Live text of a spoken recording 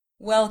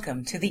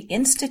Welcome to the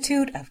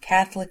Institute of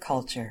Catholic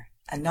Culture,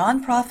 a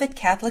nonprofit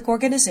Catholic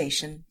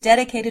organization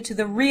dedicated to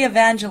the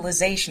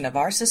re-evangelization of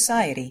our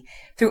society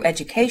through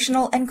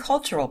educational and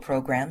cultural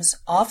programs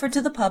offered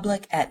to the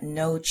public at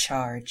no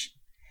charge.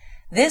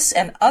 This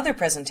and other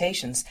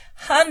presentations,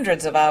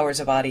 hundreds of hours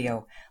of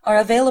audio, are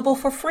available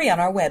for free on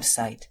our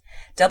website,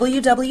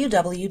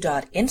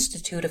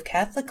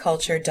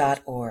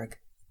 www.instituteofcatholicculture.org.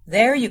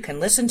 There you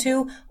can listen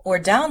to or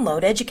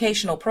download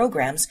educational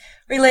programs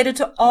related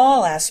to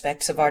all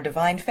aspects of our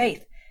divine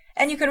faith,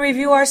 and you can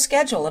review our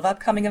schedule of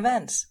upcoming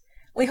events.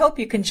 We hope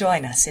you can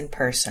join us in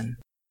person.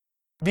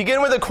 Begin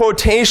with a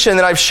quotation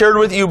that I've shared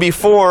with you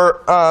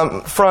before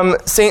from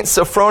St.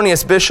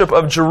 Sophronius, Bishop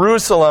of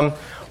Jerusalem,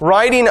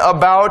 writing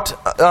about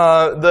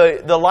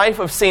the life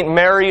of St.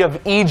 Mary of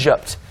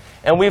Egypt.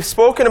 And we've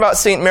spoken about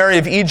St. Mary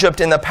of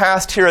Egypt in the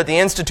past here at the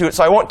Institute,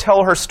 so I won't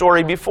tell her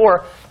story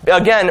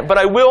again, but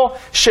I will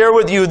share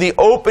with you the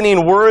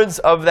opening words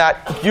of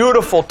that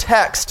beautiful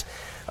text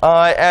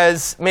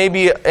as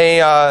maybe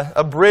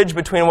a bridge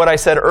between what I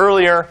said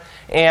earlier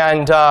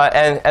and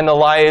the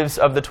lives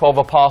of the 12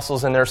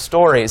 apostles and their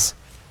stories.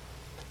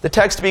 The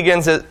text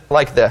begins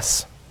like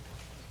this.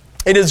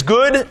 It is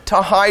good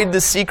to hide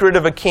the secret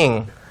of a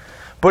king,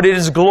 but it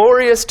is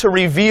glorious to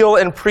reveal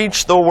and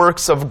preach the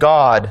works of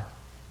God.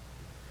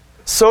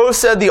 So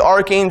said the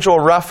archangel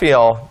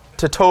Raphael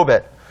to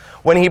Tobit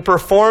when he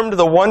performed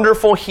the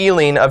wonderful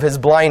healing of his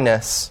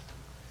blindness.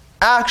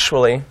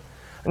 Actually,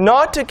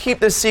 not to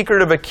keep the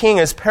secret of a king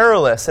is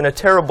perilous and a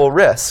terrible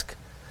risk,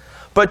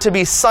 but to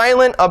be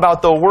silent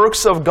about the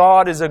works of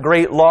God is a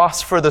great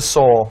loss for the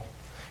soul.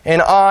 And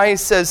I,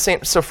 says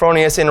St.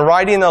 Sophronius, in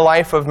writing the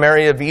life of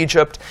Mary of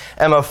Egypt,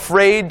 am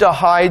afraid to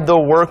hide the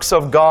works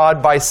of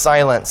God by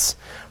silence,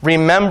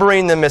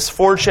 remembering the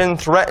misfortune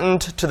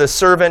threatened to the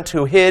servant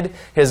who hid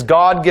his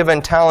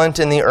God-given talent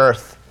in the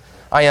earth.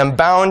 I am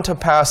bound to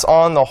pass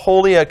on the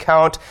holy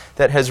account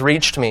that has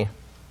reached me.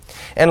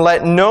 And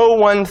let no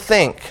one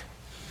think,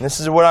 and this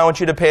is what I want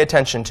you to pay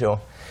attention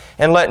to,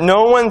 and let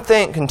no one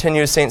think,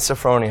 continues St.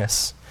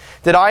 Sophronius,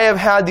 that I have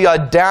had the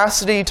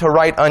audacity to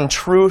write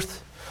untruth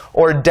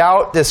or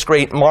doubt this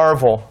great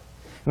marvel.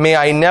 May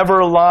I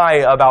never lie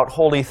about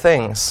holy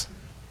things.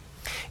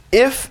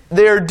 If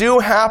there do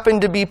happen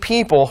to be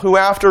people who,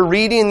 after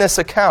reading this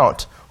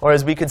account, or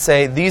as we could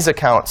say, these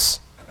accounts,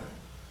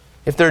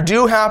 if there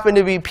do happen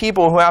to be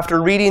people who,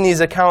 after reading these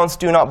accounts,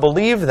 do not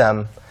believe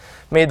them,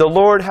 may the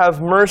Lord have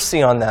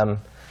mercy on them,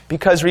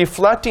 because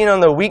reflecting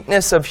on the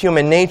weakness of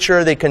human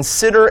nature, they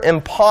consider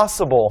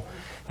impossible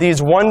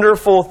these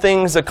wonderful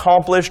things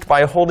accomplished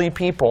by holy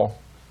people.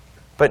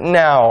 But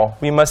now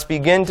we must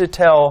begin to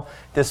tell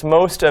this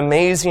most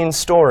amazing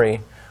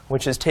story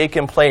which has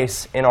taken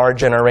place in our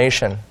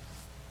generation.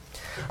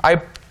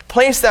 I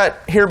place that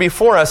here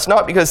before us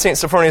not because St.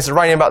 Sophronius is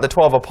writing about the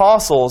 12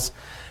 apostles,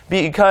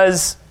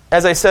 because,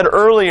 as I said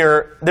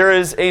earlier, there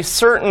is a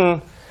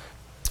certain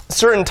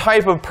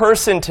type of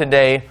person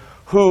today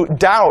who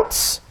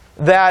doubts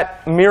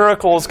that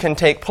miracles can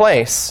take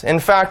place. In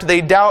fact,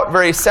 they doubt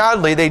very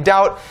sadly, they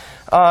doubt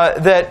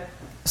that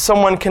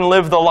someone can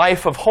live the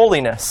life of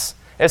holiness,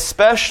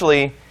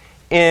 especially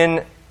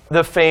in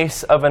the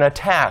face of an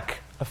attack,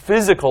 a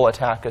physical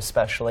attack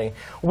especially.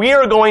 We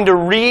are going to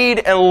read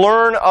and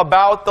learn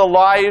about the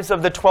lives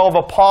of the 12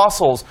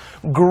 apostles,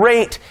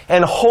 great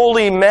and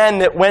holy men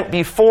that went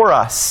before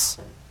us,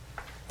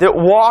 that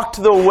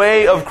walked the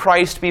way of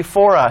Christ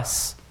before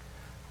us,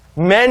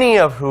 many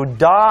of whom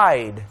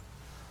died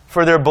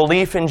for their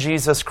belief in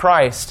Jesus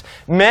Christ,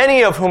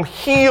 many of whom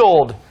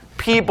healed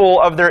people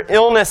of their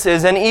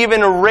illnesses and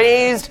even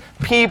raised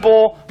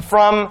people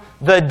from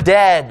the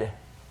dead.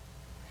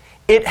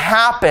 It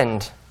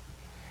happened,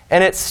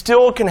 and it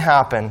still can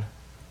happen.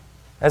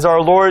 As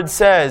our Lord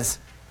says,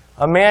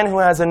 a man who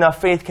has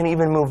enough faith can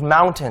even move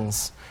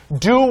mountains.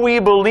 Do we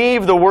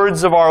believe the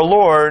words of our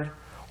Lord,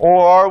 or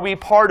are we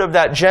part of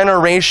that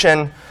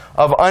generation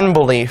of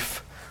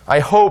unbelief? I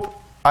hope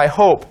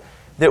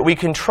that we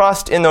can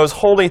trust in those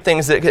holy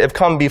things that have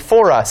come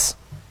before us.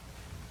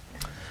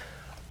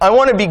 I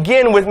want to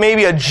begin with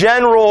maybe a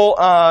general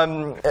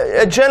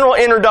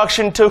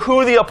introduction to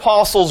who the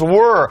apostles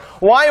were,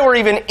 why we're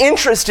even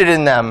interested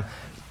in them.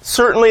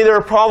 Certainly there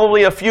are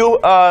probably a few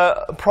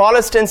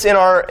Protestants in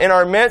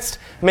our midst,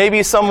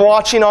 maybe some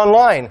watching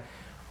online.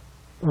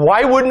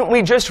 Why wouldn't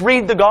we just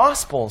read the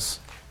Gospels?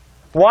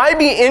 Why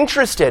be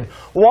interested?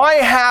 Why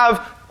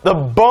have the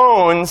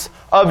bones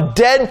of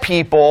dead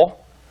people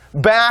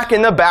back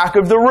in the back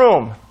of the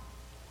room?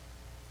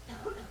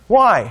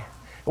 Why?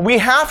 We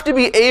have to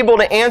be able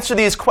to answer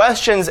these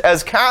questions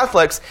as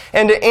Catholics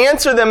and to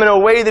answer them in a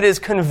way that is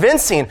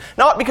convincing.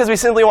 Not because we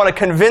simply want to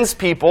convince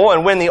people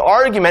and win the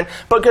argument,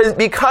 but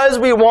because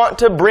we want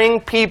to bring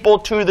people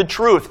to the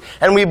truth.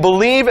 And we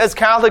believe as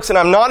Catholics, and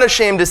I'm not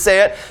ashamed to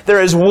say it,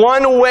 there is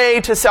one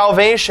way to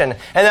salvation,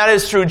 and that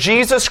is through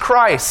Jesus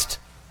Christ.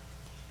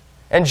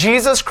 And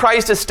Jesus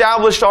Christ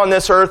established on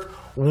this earth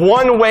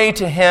one way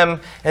to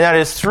Him, and that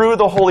is through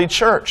the Holy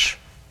Church.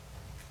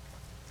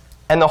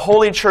 And the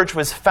Holy Church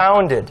was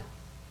founded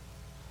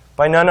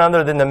by none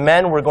other than the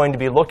men we're going to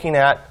be looking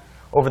at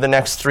over the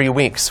next 3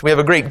 weeks. We have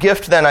a great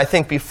gift then, I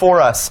think,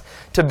 before us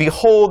to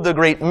behold the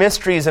great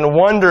mysteries and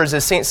wonders,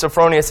 as St.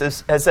 Sophronius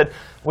has said,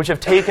 which have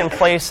taken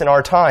place in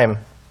our time.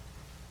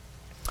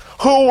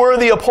 Who were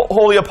the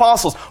holy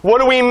apostles?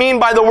 What do we mean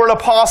by the word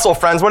apostle,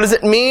 friends? What does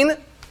it mean?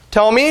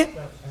 Tell me.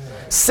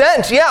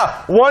 Sent,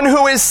 yeah. One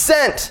who is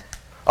sent.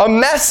 A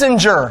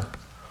messenger.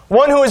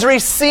 One who has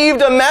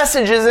received a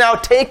message is now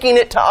taking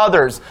it to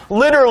others.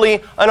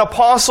 Literally, an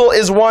apostle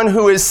is one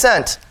who is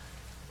sent.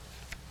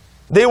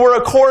 They were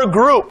a core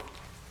group,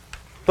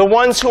 the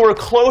ones who were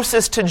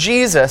closest to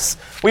Jesus.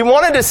 We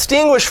want to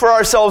distinguish for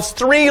ourselves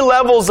 3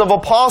 levels of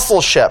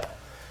apostleship.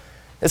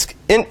 It's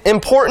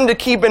important to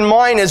keep in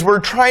mind as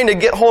we're trying to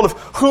get hold of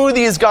who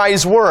these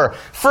guys were.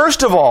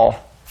 First of all,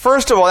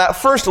 that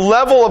first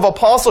level of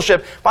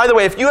apostleship, by the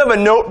way, if you have a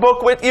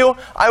notebook with you,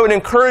 I would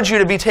encourage you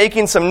to be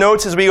taking some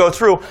notes as we go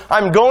through.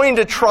 I'm going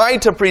to try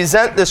to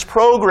present this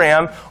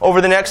program over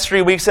the next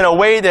 3 weeks in a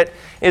way that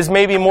is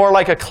maybe more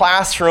like a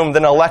classroom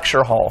than a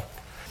lecture hall.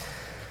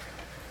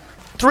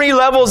 3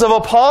 levels of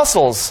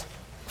apostles.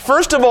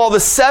 First of all, the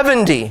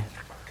 70.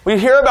 We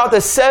hear about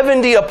the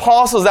 70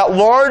 apostles, that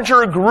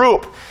larger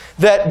group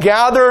that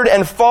gathered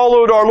and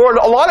followed our Lord.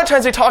 A lot of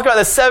times we talk about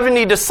the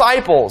 70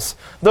 disciples,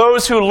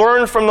 those who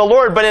learned from the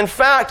Lord. But in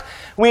fact,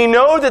 we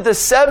know that the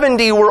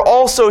 70 were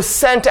also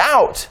sent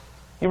out.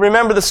 You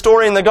remember the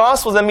story in the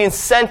Gospels, them being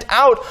sent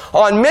out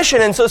on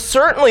mission. And so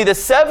certainly the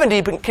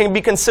 70 can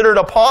be considered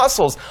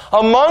apostles.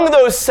 Among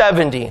those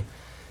 70,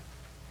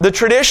 the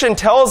tradition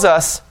tells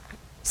us,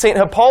 St.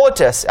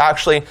 Hippolytus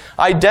actually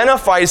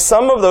identifies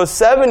some of those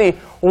 70,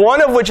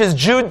 one of which is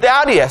Jude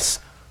Thaddeus,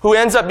 who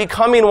ends up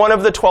becoming one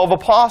of the 12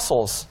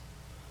 apostles.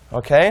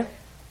 Okay?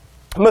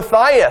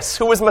 Matthias.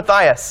 Who was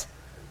Matthias?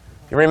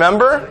 You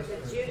remember?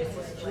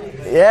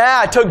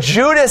 Yeah, it took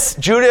Judas.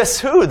 Judas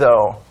who,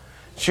 though?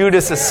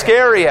 Judas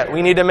Iscariot.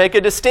 We need to make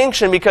a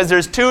distinction because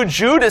there's 2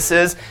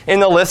 Judases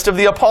in the list of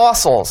the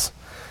apostles.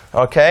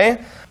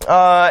 Okay?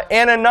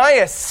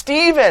 Ananias.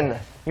 Stephen.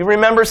 You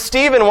remember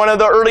Stephen, one of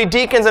the early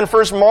deacons and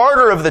first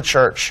martyr of the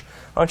church.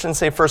 I shouldn't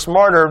say first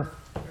martyr,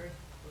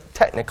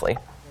 technically.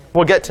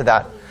 We'll get to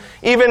that.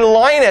 Even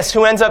Linus,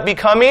 who ends up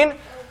becoming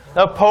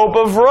the Pope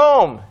of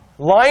Rome.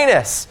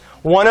 Linus,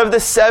 one of the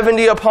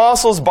 70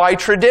 apostles by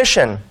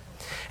tradition.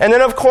 And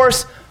then, of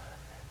course,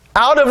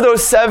 out of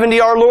those 70,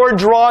 our Lord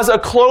draws a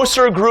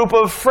closer group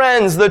of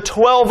friends, the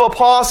 12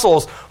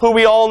 apostles, who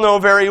we all know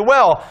very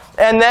well.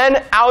 And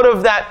then, out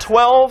of that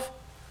 12,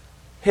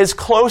 his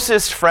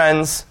closest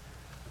friends,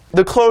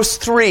 the close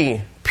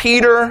 3,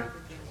 Peter,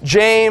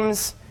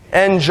 James,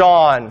 and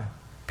John.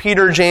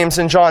 Peter, James,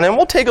 and John. And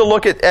we'll take a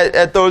look at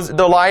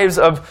the lives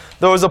of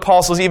those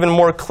apostles even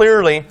more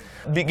clearly,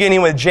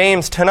 beginning with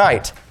James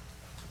tonight.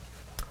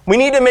 We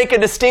need to make a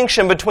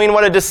distinction between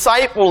what a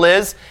disciple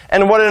is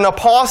and what an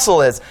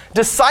apostle is.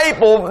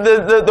 Disciple,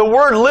 the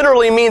word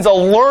literally means a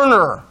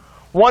learner,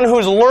 one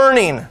who's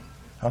learning.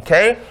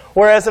 Okay?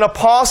 Whereas an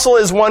apostle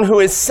is one who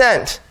is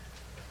sent.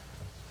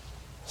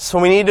 So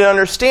we need to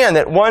understand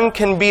that one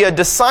can be a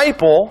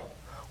disciple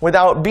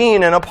without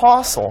being an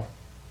apostle.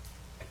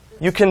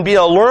 You can be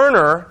a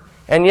learner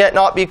and yet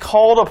not be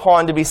called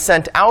upon to be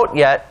sent out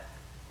yet.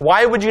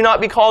 Why would you not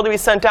be called to be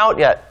sent out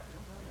yet?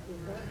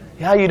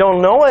 Yeah, you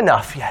don't know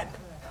enough yet.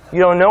 You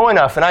don't know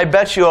enough. And I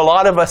bet you a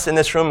lot of us in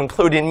this room,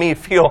 including me,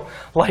 feel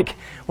like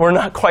we're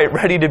not quite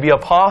ready to be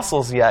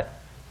apostles yet.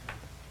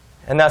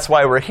 And that's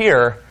why we're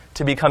here,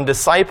 to become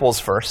disciples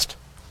first.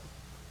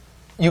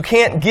 You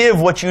can't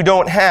give what you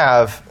don't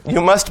have.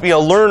 You must be a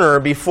learner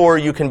before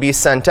you can be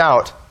sent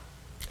out.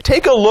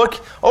 Take a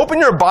look, open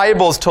your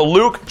Bibles to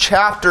Luke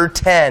chapter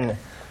 10.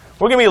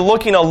 We're going to be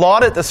looking a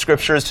lot at the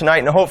Scriptures tonight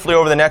and hopefully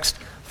over the next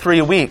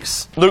 3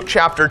 weeks. Luke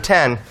chapter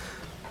 10.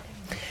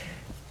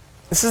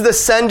 This is the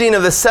sending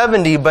of the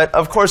 70, but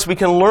of course we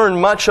can learn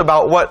much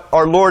about what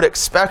our Lord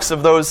expects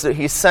of those that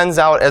He sends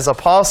out as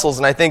apostles,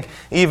 and I think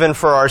even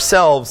for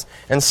ourselves,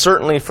 and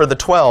certainly for the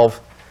 12.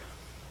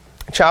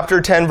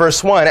 Chapter 10,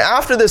 verse 1.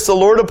 After this, the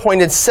Lord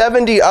appointed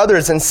 70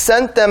 others and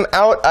sent them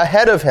out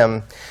ahead of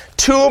Him,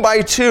 2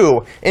 by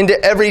 2, into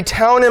every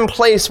town and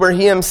place where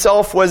He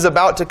Himself was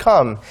about to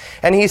come.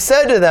 And He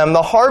said to them,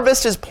 "The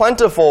harvest is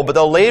plentiful, but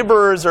the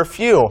laborers are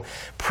few.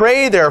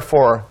 Pray,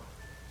 therefore,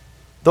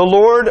 the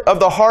Lord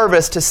of the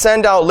harvest to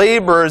send out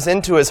laborers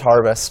into His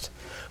harvest.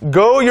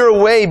 Go your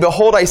way,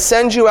 behold, I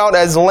send you out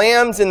as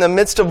lambs in the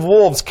midst of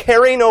wolves.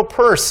 Carry no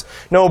purse,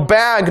 no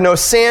bag, no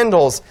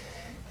sandals,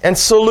 and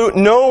salute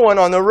no one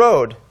on the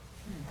road.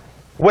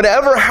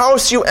 Whatever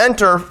house you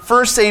enter,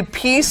 first say,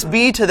 'Peace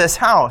be to this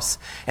house.'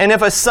 And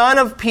if a son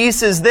of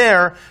peace is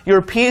there,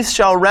 your peace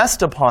shall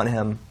rest upon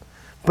him.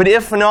 But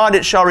if not,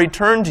 it shall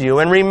return to you.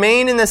 And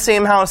remain in the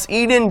same house,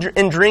 eating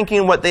and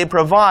drinking what they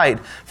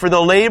provide, for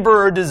the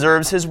laborer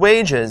deserves his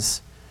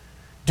wages.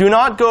 Do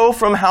not go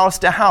from house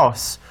to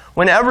house.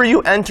 Whenever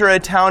you enter a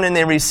town and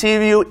they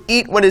receive you,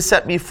 eat what is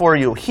set before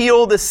you.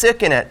 Heal the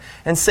sick in it,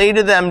 and say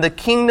to them, 'The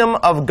kingdom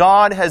of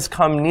God has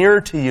come near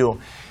to you.'"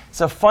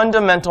 It's a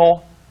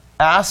fundamental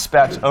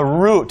aspect, a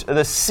root,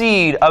 the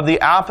seed of the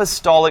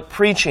apostolic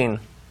preaching.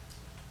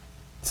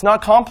 It's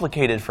not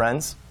complicated,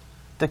 friends.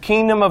 The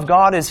kingdom of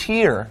God is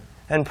here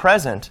and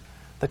present.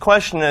 The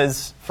question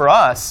is, for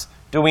us,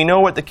 do we know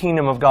what the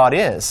kingdom of God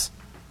is?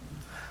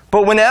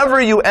 But whenever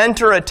you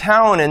enter a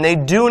town and they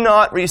do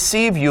not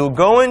receive you,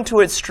 go into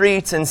its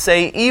streets and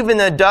say, even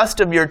the dust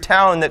of your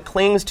town that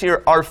clings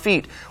to our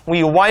feet,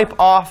 we wipe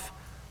off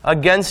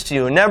against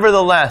you.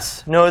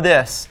 Nevertheless, know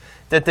this,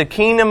 that the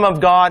kingdom of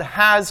God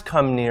has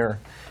come near.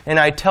 And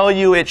I tell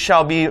you, it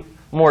shall be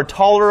more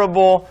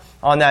tolerable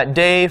on that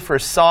day for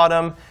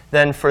Sodom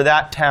than for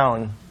that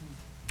town.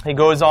 He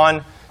goes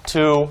on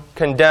to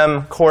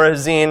condemn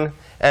Chorazin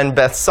and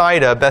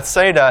Bethsaida.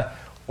 Bethsaida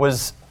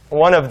was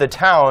one of the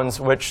towns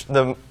which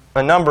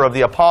a number of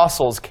the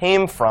apostles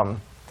came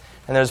from.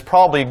 And there's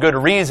probably good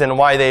reason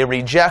why they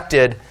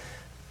rejected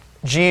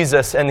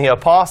Jesus and the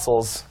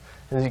apostles.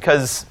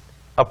 Because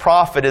a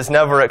prophet is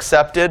never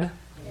accepted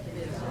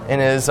in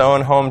his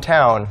own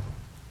hometown.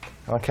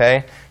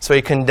 Okay? So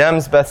he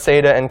condemns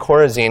Bethsaida and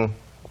Chorazin.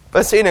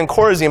 Bethsaida and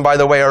Chorazin, by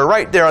the way, are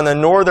right there on the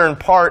northern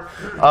part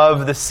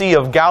of the Sea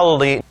of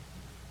Galilee.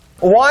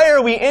 Why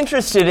are we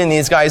interested in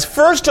these guys?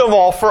 First of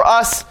all, for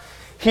us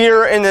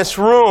here in this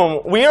room,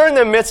 we are in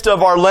the midst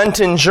of our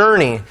Lenten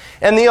journey.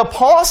 And the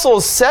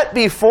apostles set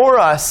before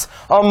us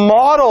a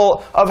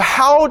model of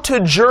how to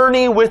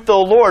journey with the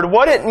Lord.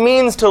 What it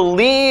means to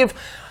leave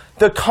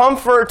the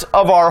comfort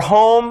of our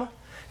home,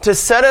 to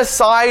set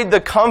aside the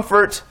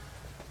comfort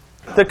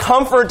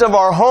of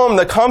our home,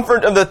 the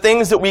comfort of the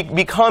things that we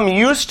become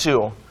used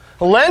to.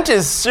 Lent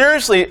is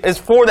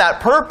for that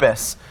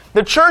purpose.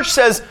 The church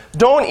says,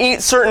 don't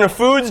eat certain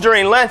foods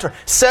during Lent, or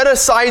set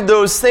aside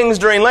those things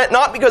during Lent,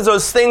 not because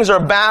those things are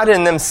bad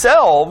in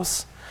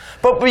themselves,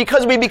 but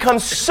because we become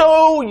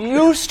so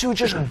used to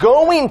just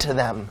going to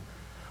them.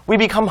 We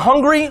become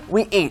hungry,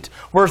 we eat.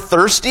 We're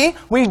thirsty,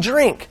 we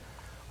drink.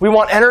 We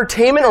want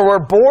entertainment, or we're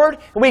bored,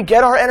 and we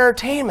get our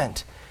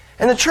entertainment.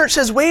 And the church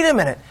says, wait a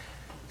minute.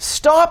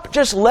 Stop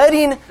just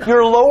letting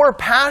your lower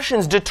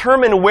passions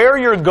determine where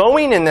you're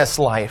going in this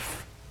life.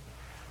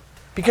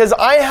 Because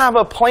I have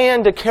a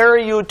plan to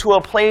carry you to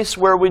a place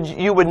where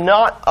you would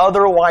not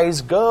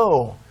otherwise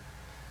go.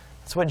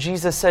 That's what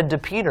Jesus said to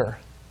Peter,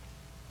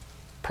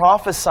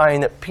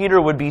 prophesying that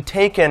Peter would be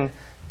taken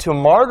to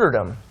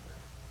martyrdom.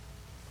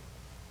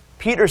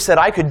 Peter said,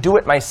 I could do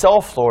it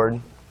myself,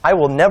 Lord. I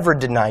will never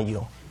deny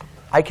you.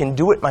 I can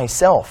do it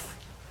myself.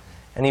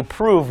 And he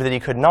proved that he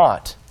could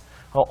not.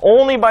 Well,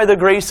 only by the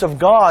grace of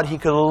God he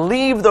could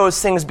leave those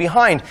things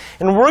behind.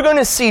 And we're going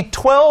to see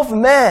 12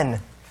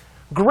 men,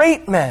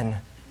 great men,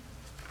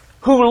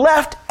 who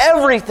left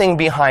everything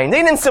behind.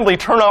 They didn't simply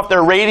turn off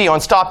their radio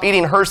and stop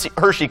eating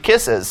Hershey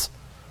Kisses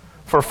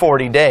for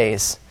 40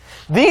 days.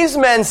 These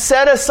men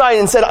set aside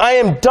and said, I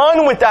am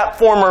done with that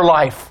former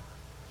life.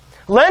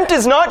 Lent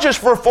is not just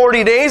for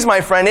 40 days,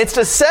 my friend. It's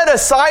to set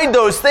aside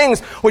those things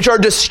which are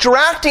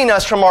distracting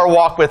us from our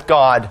walk with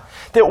God.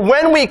 That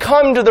when we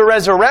come to the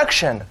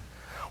resurrection,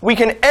 we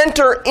can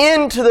enter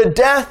into the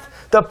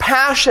death, the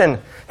passion,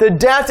 the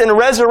death and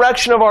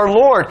resurrection of our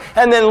Lord,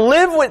 and then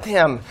live with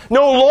Him,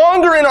 no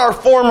longer in our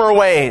former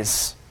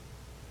ways.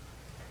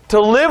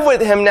 To live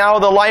with Him now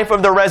the life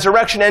of the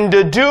resurrection, and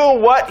to do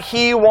what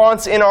He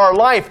wants in our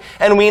life.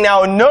 And we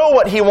now know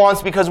what He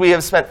wants because we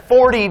have spent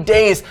 40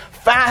 days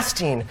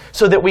fasting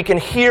so that we can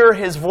hear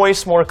His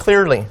voice more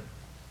clearly.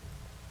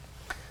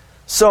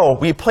 So,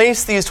 we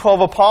place these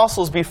 12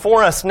 apostles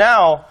before us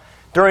now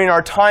during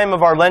our time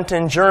of our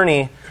Lenten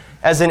journey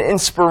as an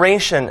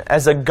inspiration,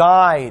 as a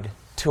guide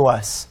to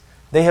us.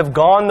 They have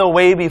gone the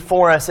way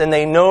before us and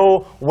they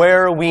know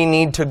where we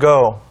need to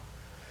go.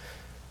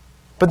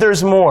 But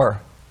there's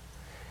more.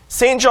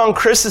 St. John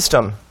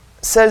Chrysostom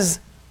says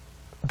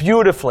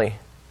beautifully,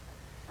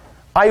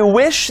 I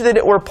wish that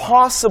it were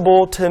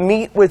possible to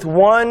meet with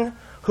one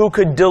who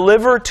could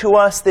deliver to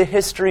us the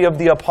history of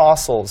the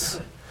apostles.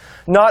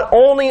 Not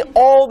only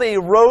all they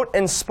wrote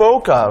and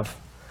spoke of,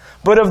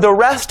 but of the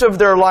rest of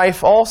their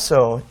life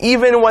also,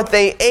 even what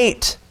they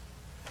ate,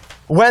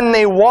 when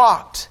they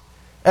walked,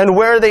 and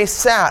where they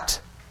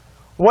sat,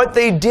 what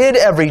they did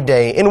every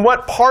day, in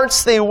what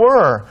parts they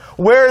were,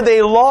 where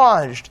they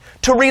lodged,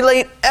 to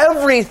relate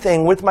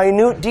everything with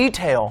minute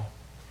detail.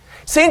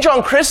 St.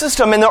 John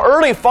Chrysostom and the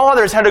early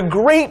fathers had a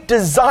great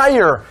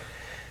desire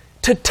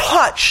to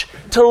touch,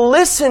 to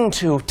listen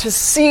to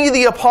see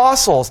the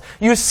apostles.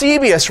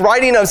 Eusebius,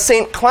 writing of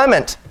St.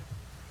 Clement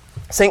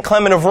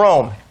of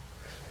Rome,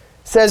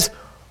 says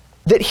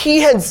that he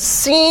had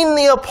seen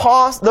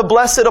the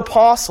blessed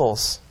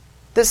apostles,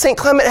 that St.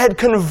 Clement had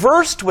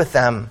conversed with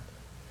them,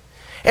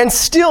 and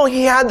still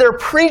he had their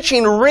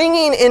preaching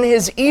ringing in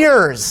his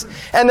ears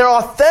and their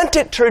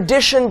authentic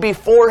tradition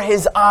before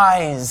his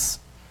eyes.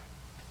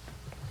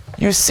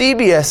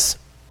 Eusebius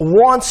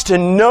wants to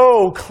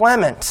know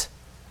Clement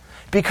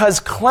because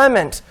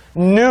Clement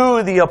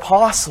knew the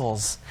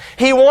apostles.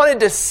 He wanted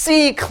to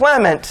see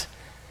Clement,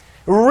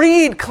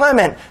 read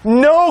Clement,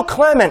 know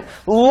Clement,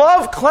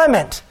 love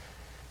Clement,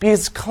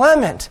 because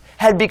Clement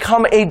had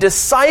become a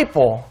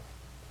disciple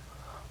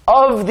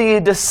of the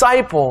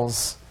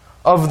disciples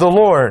of the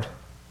Lord.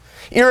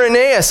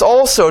 Irenaeus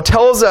also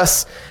tells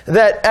us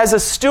that as a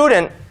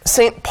student,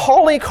 St.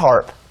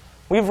 Polycarp,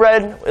 we've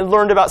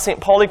learned about St.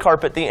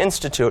 Polycarp at the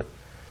Institute.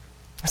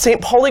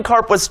 St.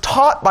 Polycarp was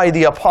taught by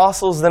the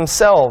apostles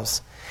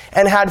themselves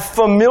and had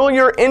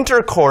familiar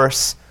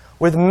intercourse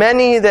with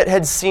many that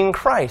had seen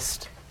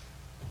Christ.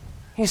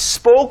 He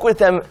spoke with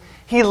them.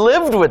 He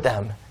lived with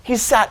them. He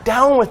sat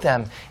down with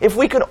them. If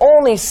we could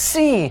only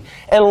see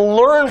and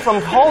learn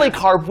from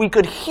Polycarp, we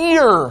could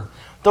hear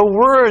the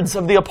words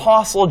of the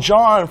Apostle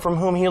John from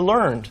whom he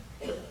learned.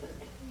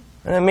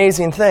 An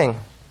amazing thing.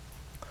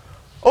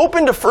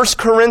 Open to 1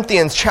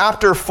 Corinthians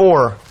chapter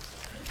 4,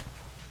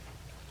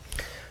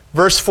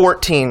 verse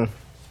 14.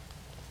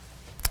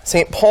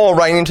 St. Paul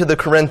writing to the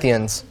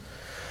Corinthians,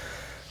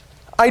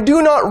 I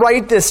do not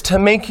write this to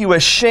make you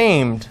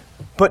ashamed,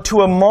 but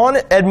to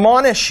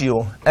admonish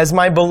you as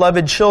my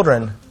beloved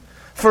children.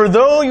 For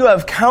though you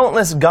have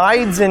countless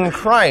guides in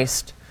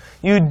Christ,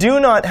 you do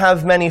not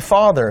have many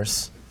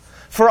fathers.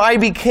 For I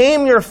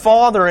became your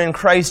father in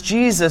Christ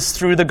Jesus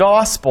through the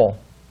gospel.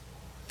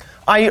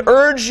 I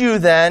urge you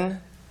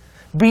then,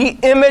 be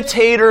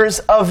imitators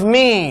of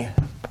me.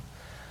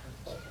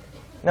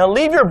 Now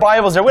leave your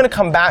Bibles there. We're going to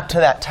come back to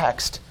that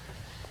text.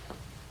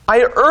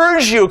 I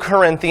urge you,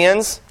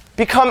 Corinthians,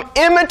 become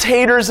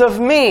imitators of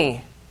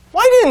me.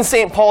 Why didn't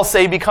St. Paul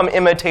say become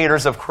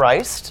imitators of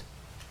Christ?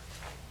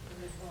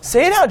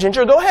 Say it out,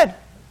 Ginger. Go ahead.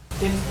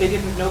 They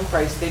didn't know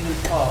Christ. They knew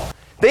Paul.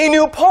 They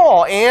knew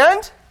Paul,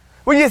 and?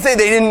 What do you say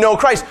they didn't know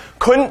Christ?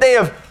 Couldn't they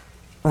have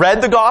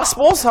read the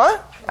Gospels, huh?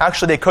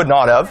 Actually, they could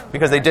not have,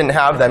 because they didn't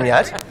have them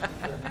yet.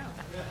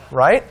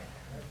 Right?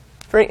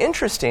 Very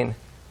interesting.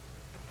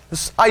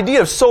 This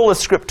idea of sola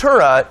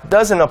scriptura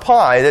doesn't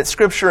apply, that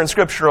Scripture and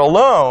Scripture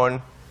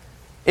alone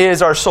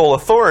is our sole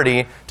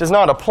authority, does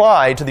not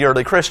apply to the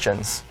early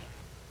Christians.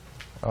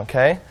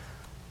 Okay?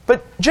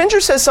 But Ginger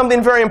says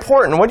something very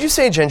important. What did you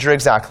say, Ginger,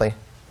 exactly?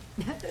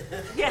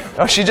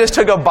 Oh, she just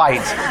took a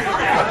bite.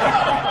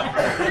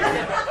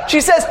 She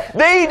says,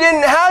 they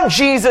didn't have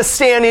Jesus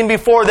standing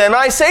before them. And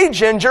I say,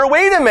 Ginger,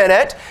 wait a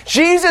minute.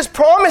 Jesus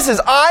promises,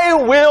 I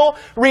will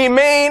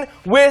remain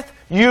with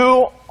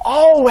you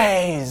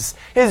always.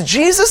 Is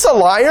Jesus a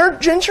liar,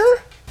 Ginger?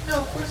 No,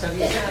 of course not.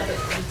 He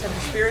sent the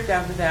Spirit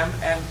down to them,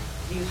 and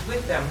He's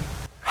with them.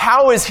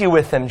 How is He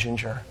with them,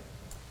 Ginger?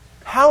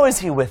 How is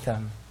He with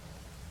them?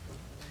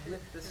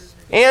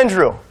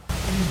 Andrew.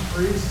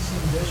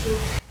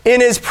 In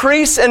his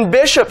priests and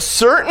bishops,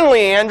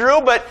 certainly,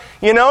 Andrew. But,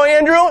 you know,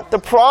 Andrew, the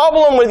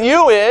problem with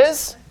you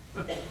is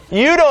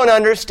you don't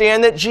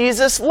understand that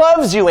Jesus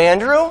loves you,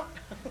 Andrew.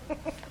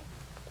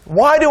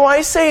 Why do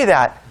I say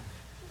that?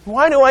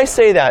 Why do I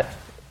say that?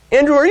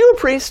 Andrew, are you a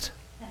priest?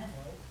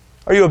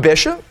 Are you a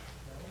bishop?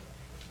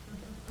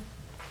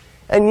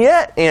 And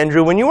yet,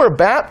 Andrew, when you were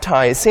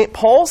baptized, St.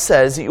 Paul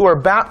says that you were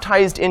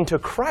baptized into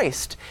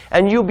Christ,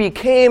 and you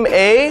became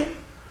a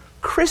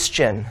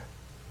Christian.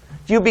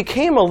 You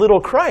became a little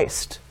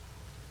Christ.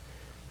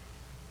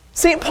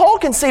 St. Paul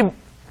can say,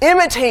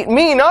 imitate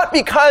me, not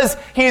because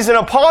he's an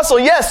apostle.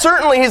 Yes,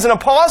 certainly he's an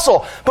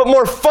apostle. But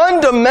more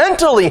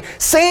fundamentally,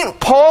 St.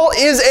 Paul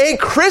is a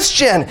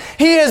Christian.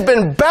 He has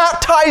been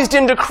baptized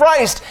into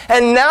Christ.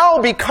 And now,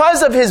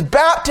 because of his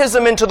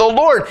baptism into the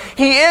Lord,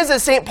 he is,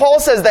 as St.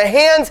 Paul says, the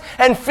hands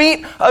and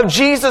feet of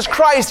Jesus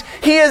Christ.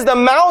 He is the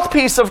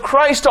mouthpiece of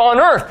Christ on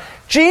earth.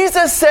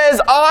 Jesus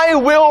says, I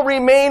will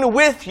remain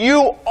with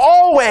you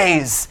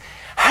always.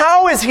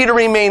 How is he to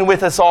remain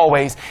with us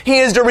always? He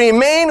is to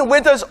remain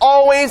with us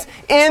always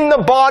in the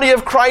body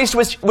of Christ,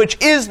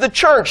 which is the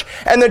church.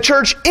 And the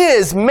church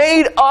is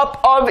made up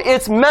of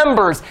its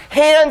members,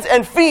 hands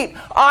and feet,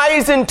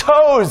 eyes and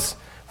toes,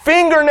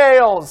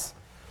 fingernails.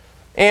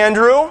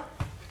 Andrew?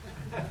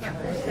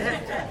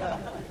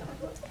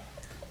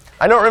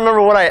 I don't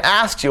remember what I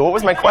asked you. What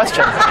was my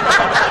question?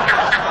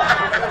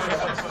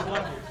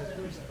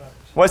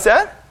 What's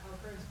that?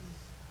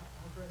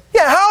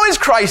 Yeah, how is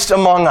Christ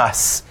among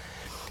us?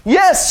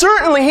 Yes,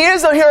 certainly he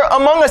is here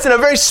among us in a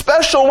very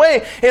special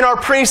way in our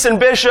priests and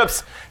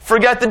bishops.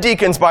 Forget the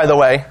deacons, by the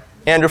way.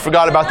 Andrew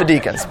forgot about the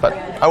deacons, but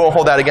I won't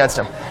hold that against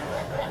him.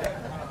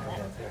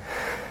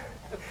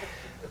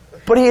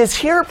 But he is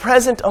here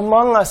present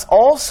among us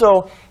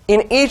also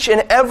in each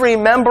and every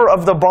member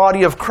of the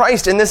body of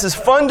Christ. And this is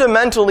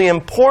fundamentally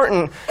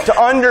important to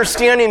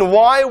understanding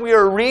why we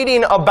are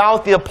reading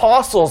about the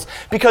apostles.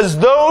 Because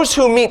those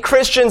who meet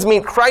Christians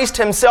meet Christ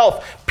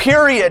himself,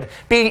 period.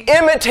 Be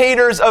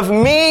imitators of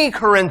me,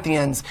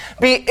 Corinthians.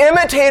 Be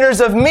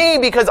imitators of me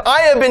because I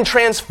have been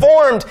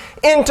transformed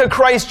into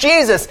Christ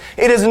Jesus.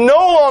 It is no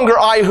longer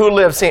I who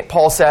live, St.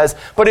 Paul says,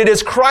 but it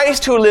is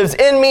Christ who lives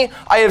in me.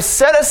 I have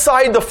set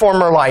aside the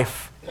former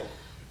life.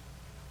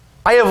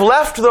 I have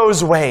left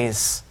those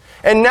ways.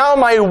 And now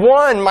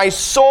my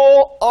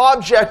sole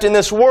object in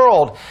this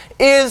world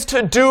is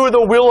to do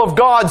the will of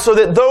God so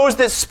that those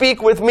that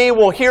speak with me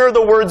will hear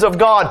the words of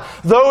God.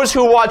 Those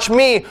who watch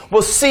me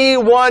will see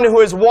one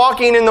who is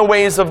walking in the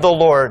ways of the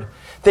Lord.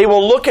 They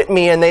will look at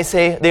me and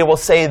they will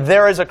say,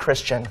 there is a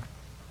Christian.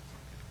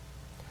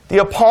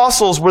 The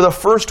apostles were the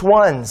first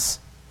ones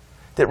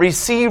that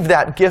received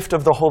that gift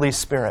of the Holy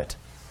Spirit.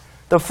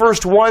 The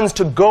first ones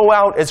to go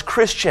out as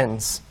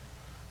Christians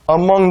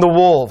among the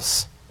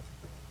wolves.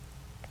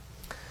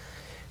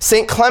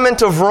 St.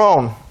 Clement of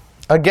Rome,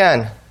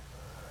 again,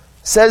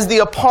 says the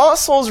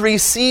apostles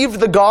received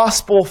the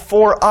gospel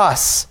for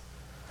us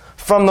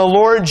from the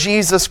Lord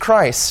Jesus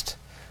Christ.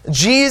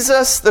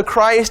 Jesus the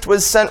Christ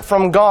was sent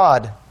from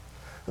God.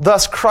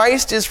 Thus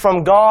Christ is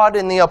from God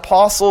and the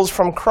apostles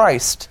from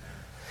Christ.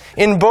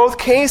 In both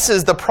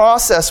cases, the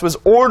process was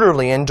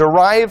orderly and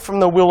derived from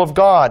the will of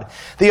God.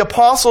 The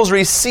apostles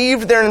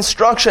received their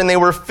instruction. They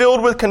were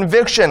filled with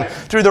conviction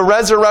through the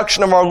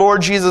resurrection of our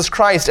Lord Jesus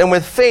Christ and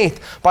with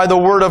faith by the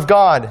word of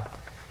God.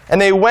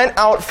 And they went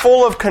out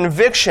full of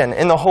conviction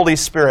in the Holy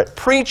Spirit,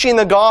 preaching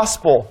the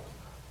gospel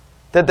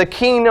that the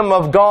kingdom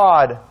of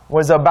God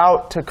was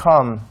about to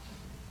come.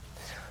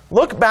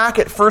 Look back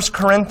at 1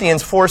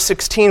 Corinthians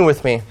 4:16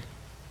 with me.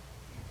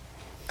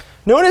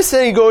 Notice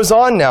that he goes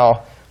on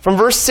now. From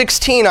verse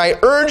 16, I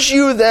urge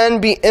you then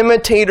be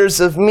imitators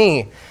of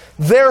me.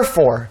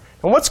 Therefore,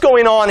 and what's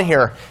going on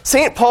here?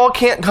 St. Paul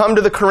can't come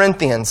to the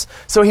Corinthians,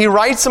 so he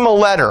writes them a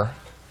letter.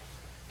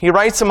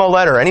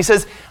 And he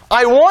says,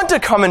 I want to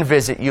come and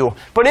visit you,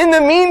 but in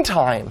the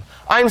meantime,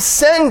 I'm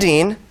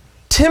sending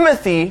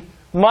Timothy,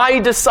 my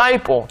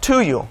disciple, to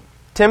you.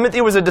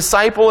 Timothy was a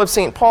disciple of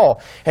St.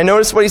 Paul. And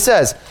notice what he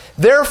says.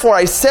 Therefore,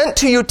 I sent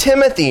to you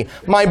Timothy,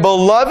 my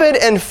beloved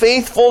and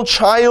faithful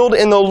child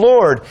in the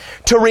Lord,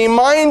 to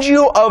remind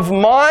you of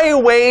my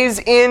ways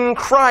in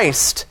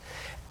Christ,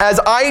 as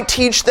I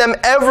teach them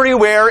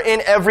everywhere in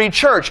every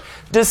church.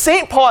 Does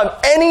St. Paul have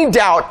any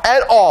doubt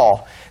at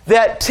all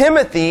that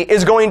Timothy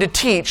is going to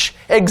teach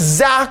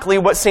exactly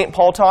what St.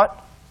 Paul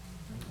taught?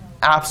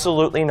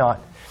 Absolutely not.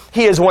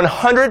 He is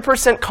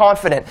 100%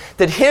 confident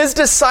that his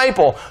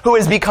disciple, who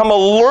has become a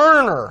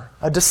learner,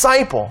 a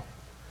disciple,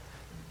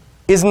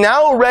 is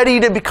now ready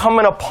to become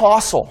an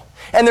apostle.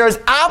 And there is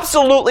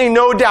absolutely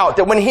no doubt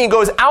that when he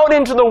goes out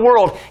into the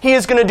world, he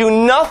is going to do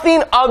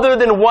nothing other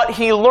than what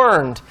he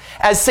learned.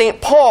 As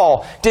St.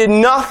 Paul did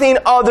nothing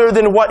other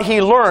than what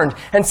he learned.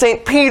 And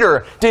St.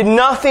 Peter did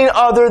nothing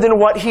other than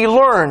what he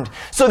learned.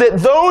 So that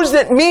those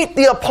that meet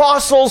the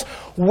apostles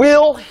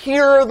will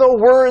hear the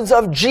words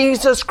of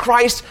Jesus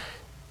Christ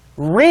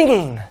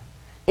ringing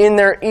in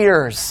their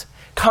ears,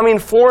 coming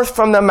forth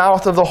from the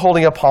mouth of the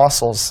holy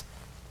apostles.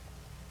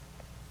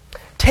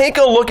 Take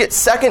a look at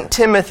 2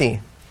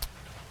 Timothy.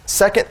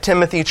 2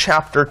 Timothy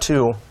chapter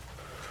 2.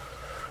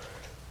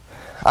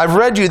 I've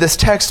read you this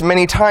text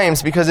many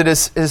times because it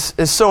is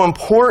so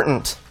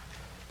important.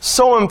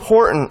 So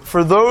important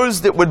for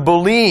those that would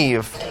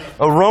believe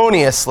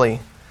erroneously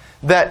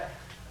that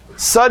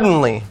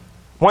suddenly,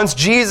 once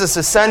Jesus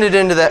ascended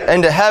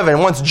into heaven,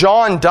 once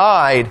John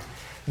died,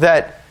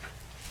 that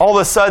all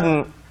of a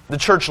sudden, the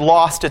church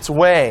lost its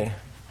way.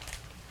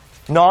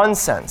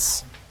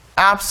 Nonsense.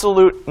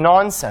 Absolute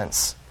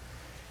nonsense.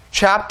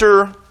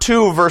 Chapter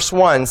 2, verse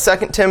 1.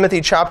 2 Timothy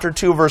chapter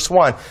 2, verse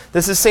 1.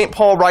 This is St.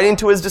 Paul writing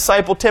to his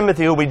disciple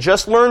Timothy, who we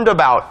just learned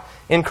about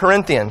in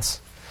Corinthians.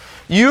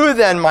 You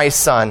then, my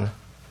son,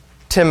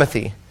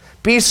 Timothy,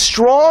 be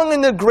strong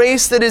in the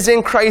grace that is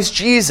in Christ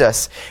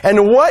Jesus,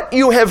 and what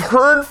you have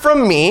heard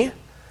from me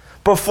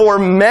before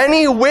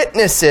many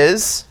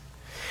witnesses,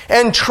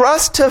 and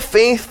trust to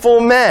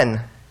faithful men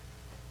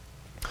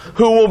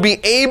who will be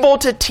able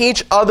to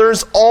teach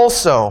others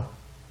also.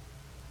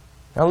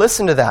 Now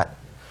listen to that.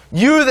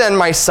 You then,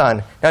 my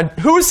son. Now,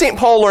 who does St.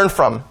 Paul learn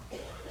from?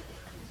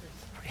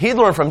 He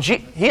learned from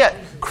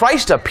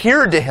Christ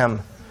appeared to him.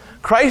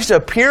 Christ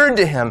appeared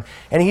to him,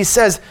 and he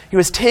says he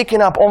was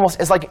taken up almost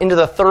as like into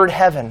the third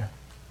heaven.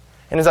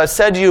 And as I've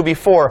said to you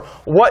before,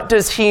 what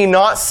does he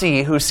not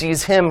see who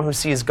sees him who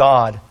sees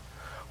God?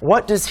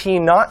 What does he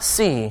not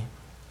see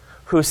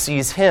who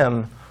sees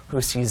him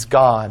who sees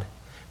God?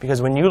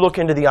 Because when you look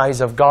into the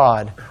eyes of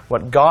God,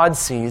 what God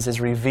sees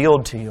is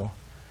revealed to you.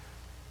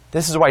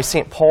 This is why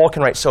St. Paul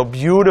can write so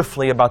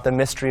beautifully about the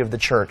mystery of the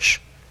church.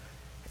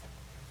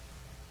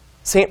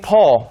 St.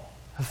 Paul,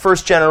 the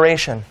first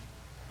generation.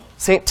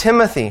 St.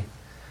 Timothy,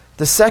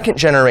 the second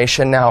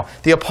generation now.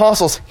 The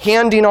apostles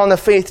handing on the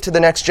faith to the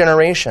next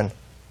generation.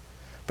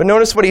 But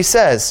notice what he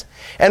says.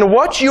 And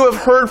what you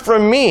have heard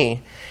from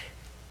me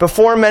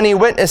before many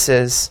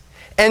witnesses,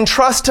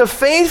 entrust to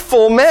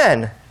faithful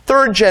men,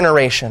 third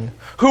generation,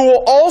 who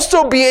will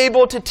also be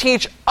able to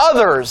teach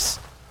others,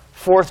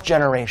 fourth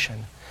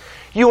generation.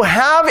 You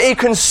have a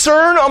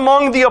concern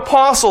among the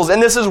apostles,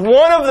 and this is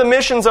one of the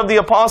missions of the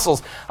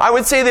apostles. I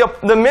would say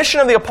the mission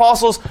of the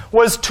apostles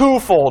was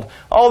twofold,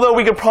 although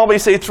we could probably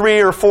say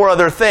 3 or 4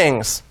 other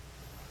things.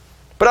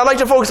 But I'd like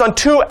to focus on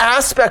 2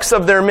 aspects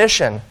of their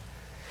mission.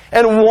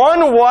 And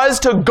one was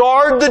to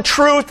guard the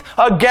truth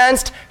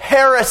against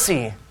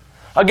heresy,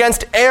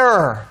 against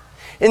error.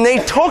 And they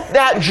took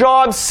that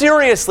job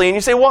seriously. And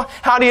you say, well,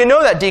 how do you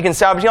know that, Deacon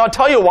Sabatini? I'll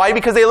tell you why.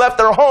 Because they left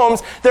their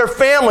homes, their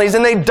families,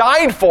 and they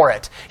died for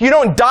it. You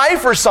don't die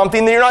for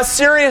something that you're not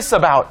serious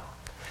about.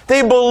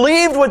 They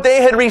believed what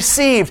they had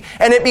received,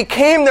 and it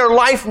became their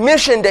life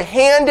mission to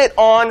hand it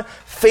on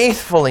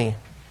faithfully.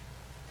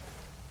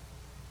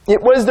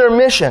 It was their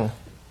mission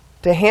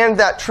to hand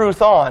that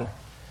truth on.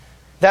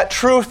 That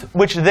truth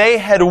which they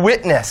had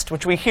witnessed,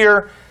 which we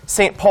hear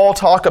St. Paul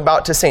talk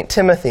about to St.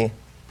 Timothy.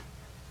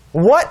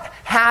 What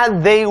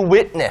had they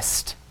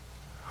witnessed?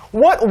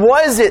 What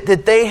was it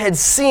that they had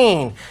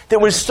seen that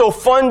was so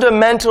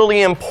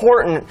fundamentally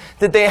important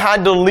that they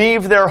had to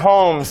leave their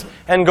homes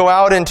and go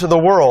out into the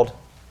world?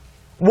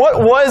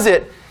 What was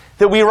it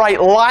that we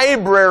write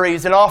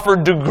libraries and offer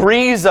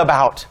degrees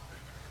about?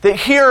 That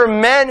here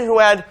men who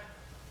had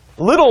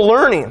little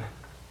learning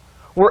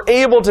were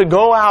able to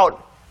go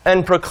out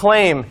and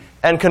proclaim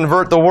and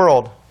convert the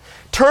world.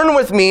 Turn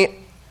with me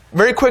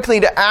very quickly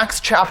to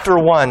Acts chapter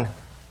 1.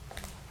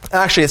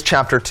 Actually, it's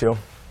chapter 2.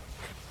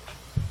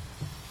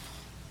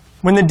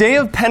 When the day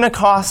of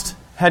Pentecost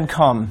had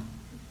come,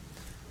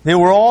 they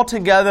were all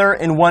together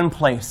in one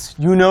place.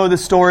 You know the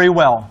story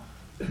well,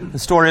 the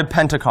story of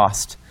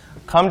Pentecost.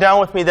 Come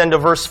down with me then to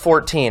verse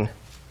 14.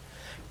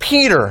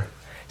 Peter,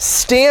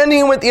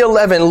 standing with the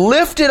 11,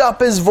 lifted up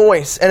his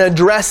voice and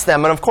addressed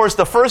them. And of course,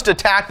 the first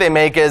attack they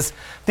make is,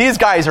 these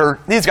guys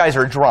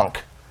are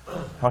drunk.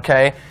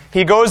 Okay?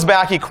 He goes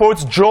back, he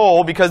quotes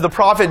Joel, because the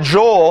prophet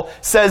Joel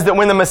says that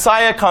when the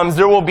Messiah comes,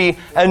 there will be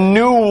a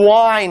new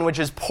wine which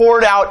is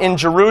poured out in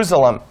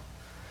Jerusalem.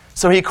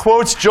 So he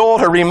quotes Joel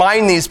to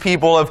remind these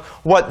people of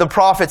what the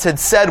prophets had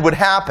said would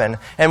happen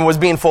and was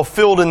being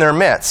fulfilled in their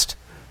midst.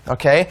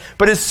 Okay?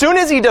 But as soon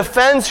as he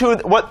defends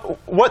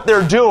what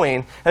they're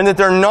doing and that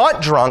they're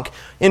not drunk,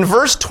 in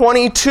verse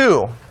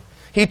 22,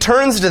 he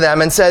turns to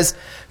them and says,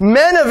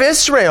 "Men of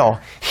Israel,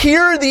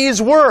 hear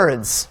these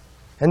words."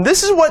 And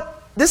this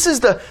is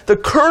the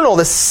kernel,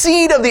 the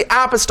seed of the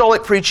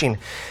apostolic preaching.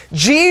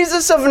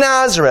 "Jesus of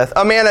Nazareth,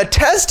 a man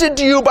attested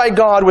to you by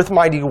God with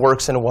mighty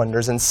works and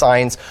wonders and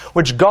signs,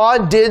 which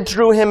God did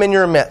through him in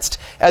your midst,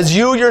 as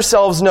you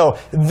yourselves know.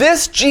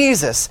 This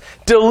Jesus,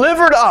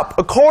 delivered up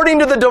according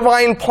to the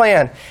divine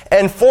plan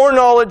and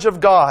foreknowledge of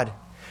God,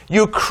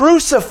 you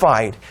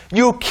crucified,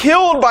 you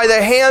killed by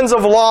the hands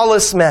of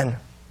lawless men.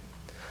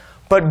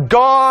 But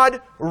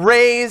God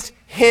raised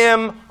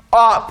him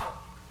up."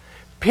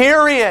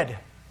 Period.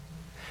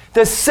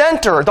 The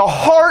center, the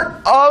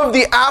heart of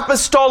the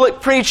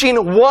apostolic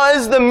preaching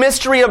was the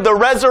mystery of the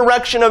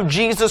resurrection of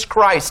Jesus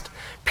Christ.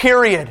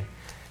 Period.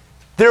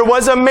 There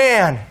was a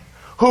man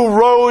who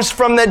rose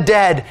from the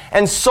dead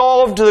and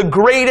solved the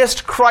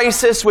greatest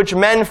crisis which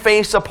men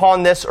face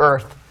upon this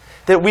earth,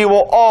 that we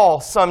will all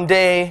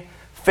someday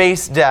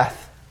face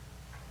death.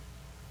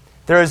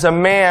 There is a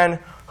man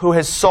who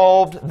has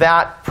solved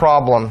that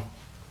problem.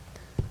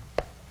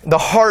 The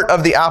heart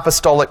of the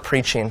apostolic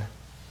preaching.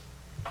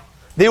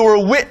 They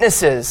were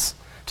witnesses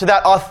to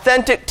that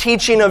authentic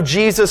teaching of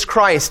Jesus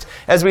Christ,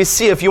 as we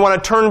see, if you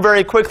want to turn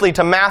very quickly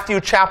to Matthew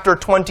chapter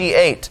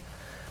 28.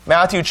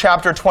 Matthew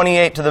chapter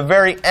 28, to the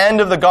very end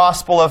of the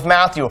Gospel of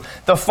Matthew.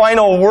 The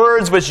final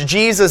words which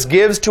Jesus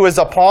gives to his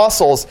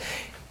apostles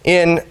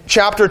in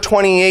chapter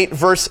 28,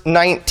 verse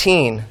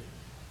 19.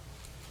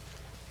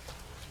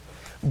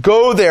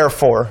 "Go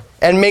therefore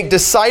and make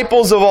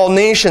disciples of all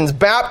nations,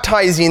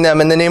 baptizing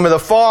them in the name of the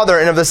Father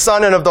and of the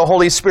Son and of the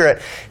Holy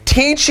Spirit,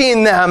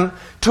 teaching them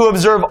to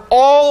observe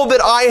all that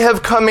I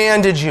have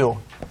commanded you."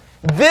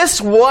 This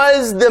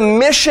was the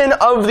mission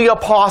of the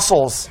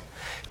apostles,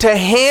 to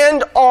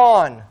hand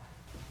on,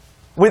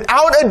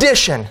 without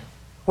addition,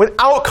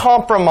 without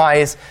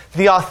compromise,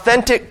 the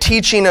authentic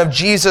teaching of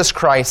Jesus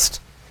Christ,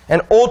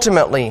 and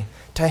ultimately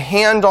to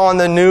hand on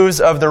the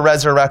news of the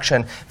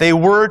resurrection. They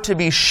were to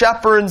be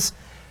shepherds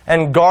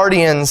and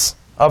guardians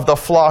of the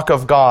flock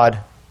of God.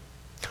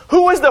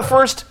 Who was the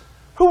first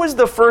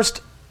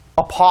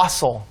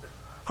apostle?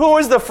 Who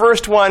was the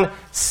first one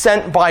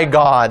sent by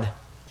God?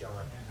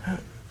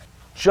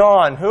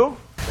 John. Who?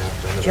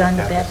 John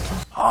the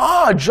Baptist.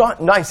 Ah, John.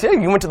 Nice. Yeah,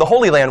 you went to the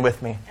Holy Land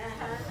with me.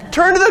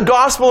 Turn to the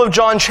Gospel of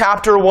John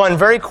chapter 1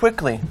 very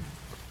quickly.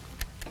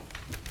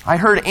 I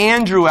heard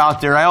Andrew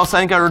out there. I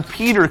think I heard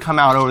Peter come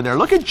out over there.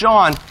 Look at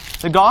John,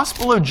 the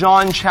Gospel of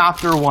John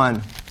chapter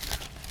 1.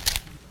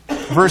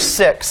 Verse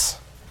 6.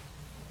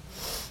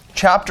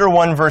 Chapter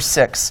 1, verse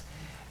 6.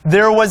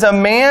 "There was a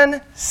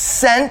man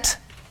sent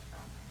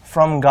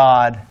from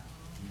God."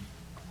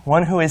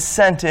 One who is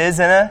sent is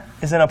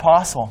an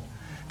apostle.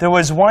 There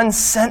was one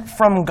sent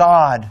from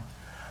God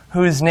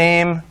whose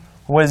name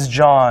was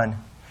John.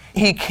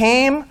 He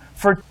came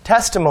for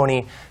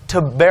testimony,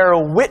 to bear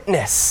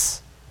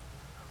witness.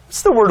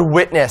 What's the word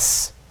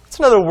witness? It's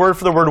another word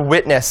for the word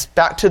witness.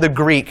 Back to the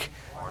Greek.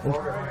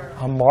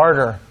 A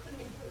martyr.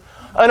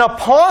 An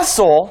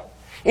apostle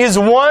is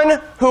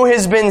one who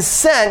has been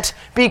sent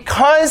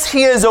because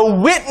he is a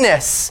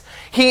witness.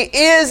 He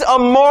is a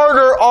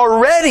martyr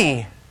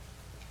already.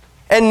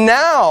 And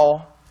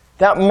now,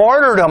 that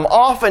martyrdom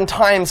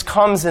oftentimes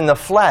comes in the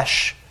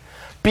flesh.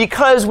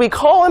 because we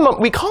call him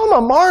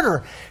a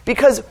martyr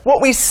because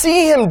what we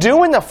see him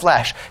do in the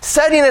flesh,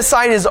 setting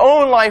aside his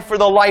own life for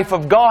the life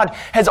of God,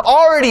 has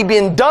already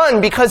been done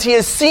because he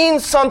has seen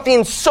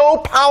something so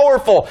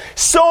powerful,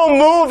 so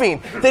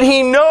moving, that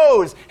he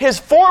knows his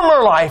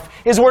former life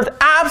is worth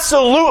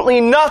absolutely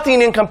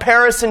nothing in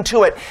comparison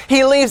to it.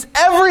 He leaves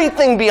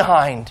everything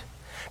behind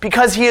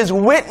because he has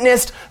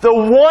witnessed the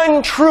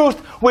one truth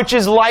which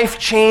is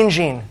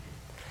life-changing.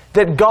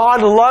 That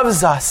God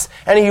loves us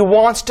and he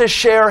wants to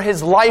share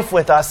his life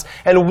with us.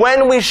 And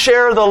when we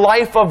share the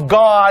life of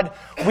God,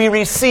 we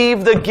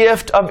receive the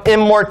gift of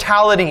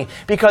immortality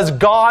because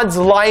God's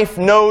life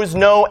knows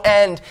no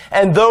end.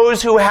 And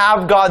those who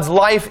have God's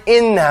life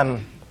in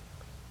them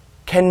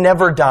can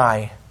never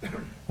die.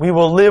 We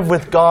will live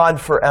with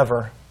God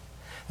forever.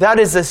 That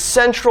is the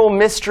central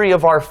mystery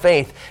of our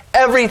faith.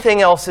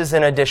 Everything else is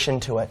in addition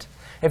to it.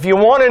 If you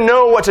want to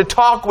know what to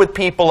talk with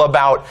people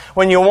about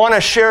when you want to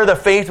share the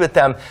faith with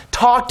them,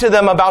 talk to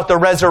them about the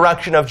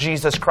resurrection of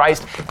Jesus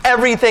Christ.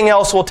 Everything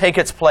else will take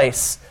its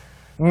place.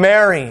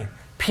 Mary,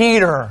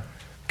 Peter,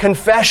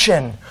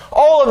 confession,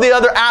 all of the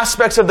other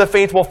aspects of the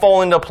faith will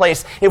fall into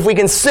place if we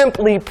can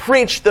simply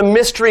preach the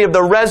mystery of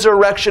the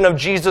resurrection of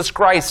Jesus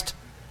Christ.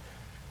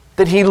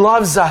 That he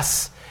loves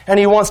us and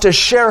he wants to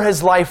share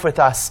his life with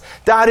us.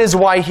 That is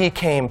why he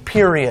came,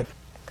 period.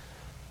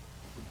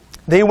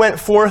 They went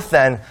forth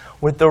then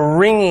with the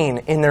ringing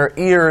in their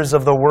ears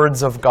of the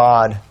words of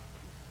God.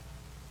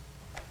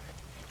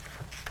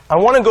 I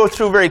want to go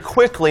through very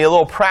quickly a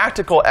little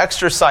practical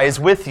exercise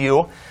with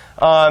you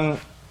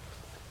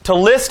to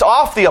list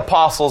off the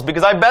apostles,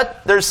 because I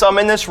bet there's some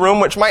in this room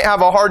which might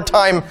have a hard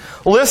time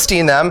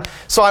listing them.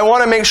 So I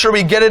want to make sure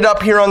we get it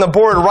up here on the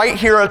board right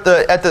here at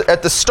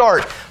the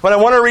start. But I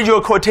want to read you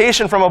a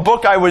quotation from a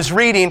book I was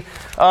reading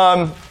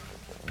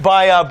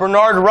by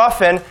Bernard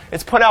Ruffin.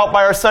 It's put out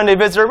by our Sunday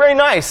Visitor. Very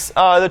nice.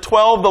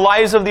 The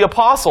Lives of the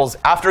Apostles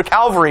after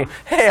Calvary.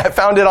 Hey, I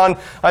found it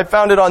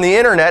on the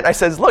internet. I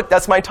said, look,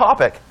 that's my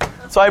topic.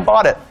 So I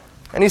bought it.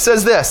 And he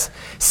says this: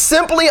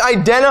 simply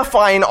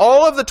identifying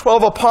all of the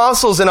 12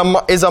 apostles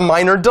is a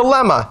minor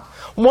dilemma.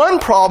 One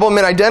problem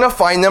in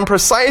identifying them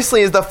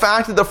precisely is the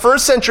fact that the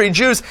first century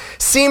Jews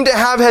seem to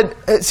have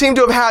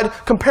had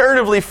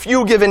comparatively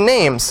few given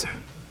names.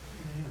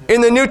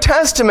 In the New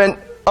Testament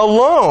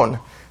alone,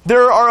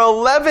 there are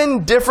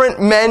 11 different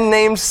men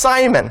named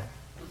Simon,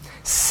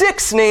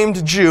 6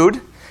 named Jude,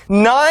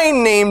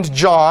 9 named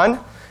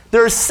John,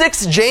 there are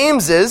 6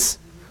 Jameses,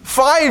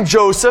 5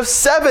 Josephs,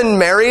 7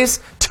 Marys,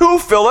 2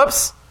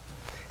 Philips,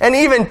 and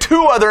even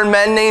 2 other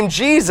men named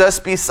Jesus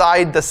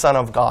beside the Son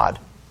of God.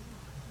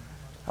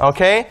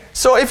 Okay?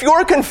 So if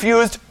you're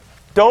confused,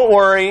 don't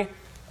worry,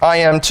 I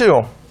am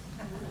too.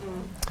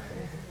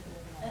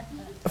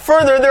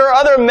 Further, there are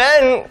other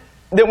men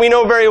that we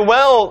know very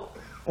well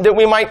that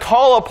we might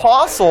call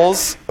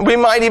apostles. We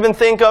might even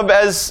think of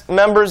as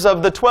members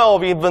of the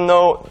 12, even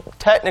though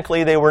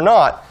technically they were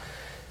not.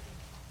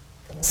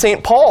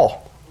 St.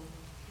 Paul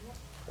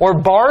or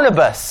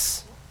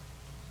Barnabas.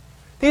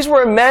 These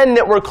were men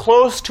that were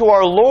close to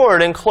our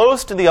Lord and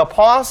close to the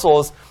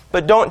apostles,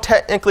 but don't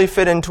technically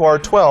fit into our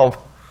 12.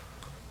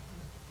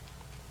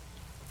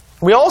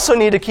 We also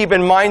need to keep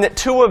in mind that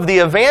 2 of the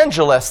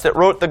evangelists that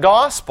wrote the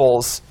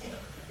Gospels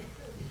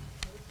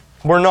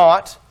were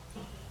not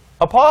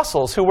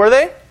apostles. Who were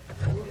they?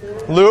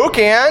 Luke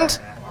and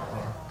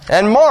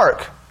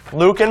Mark.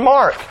 Luke and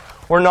Mark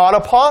were not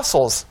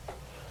apostles.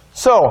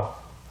 So,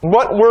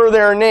 what were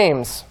their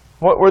names?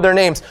 What were their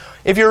names?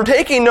 If you're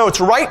taking notes,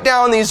 write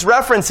down these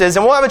references,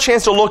 and we'll have a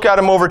chance to look at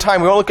them over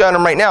time. We won't look at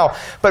them right now.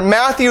 But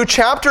Matthew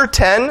chapter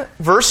 10,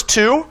 verse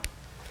 2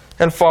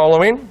 and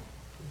following.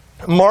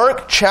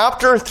 Mark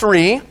chapter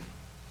 3,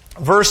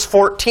 verse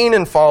 14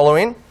 and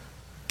following.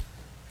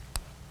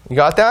 You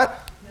got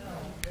that?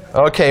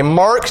 Okay,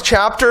 Mark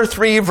chapter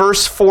 3,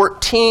 verse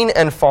 14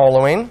 and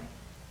following.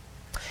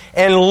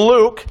 And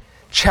Luke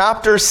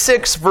chapter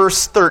 6,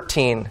 verse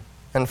 13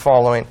 and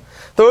following.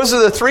 Those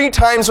are the 3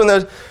 times when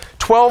the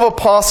 12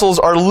 apostles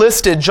are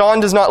listed. John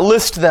does not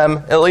list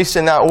them, at least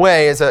in that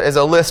way, as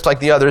a list like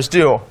the others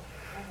do.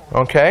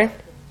 Okay?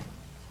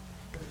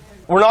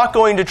 We're not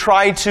going to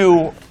try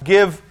to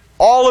give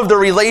all of the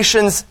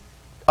relations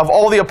of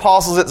all the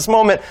apostles at this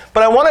moment,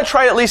 but I want to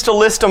try at least to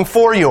list them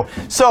for you.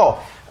 So,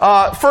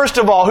 first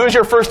of all, who's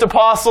your first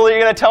apostle that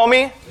you're going to tell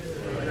me?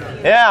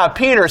 Yeah,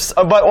 Peter.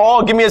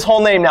 But give me his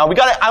whole name now.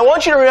 I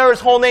want you to remember his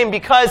whole name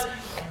because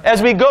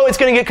as we go, it's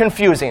going to get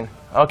confusing.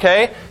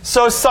 Okay?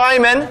 So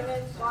Simon.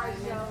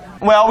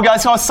 Well, we got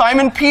to call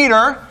Simon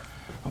Peter.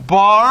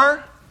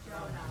 Bar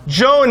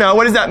Jonah.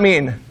 What does that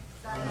mean?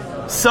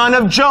 Son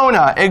of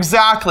Jonah.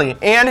 Exactly.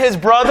 And his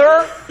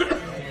brother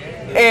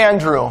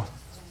Andrew.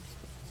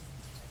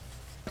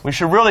 We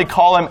should really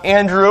call him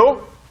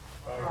Andrew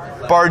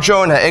Bar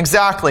Jonah.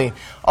 Exactly.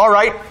 All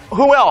right.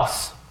 Who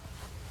else?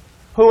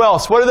 Who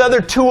else? What are the other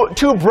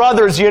two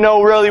brothers you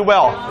know really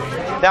well?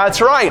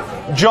 That's right.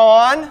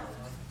 John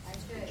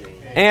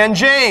and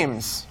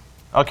James.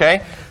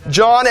 Okay.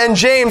 John and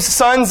James,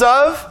 sons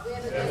of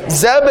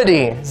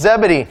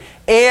Zebedee.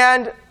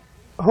 And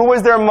Who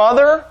was their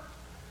mother?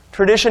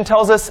 Tradition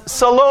tells us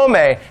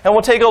Salome, and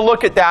we'll take a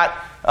look at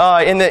that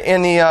in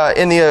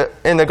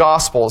the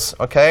Gospels.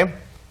 Okay,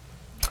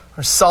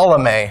 or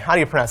Salome. How do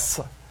you pronounce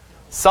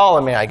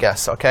Salome? I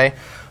guess. Okay.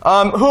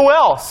 Who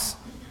else?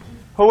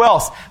 Who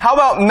else? How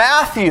about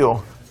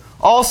Matthew?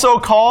 Also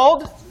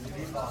called?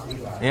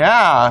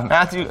 Yeah,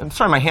 Matthew. I'm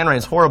sorry, my handwriting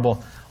is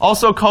horrible.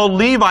 Also called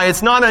Levi.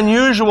 It's not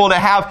unusual to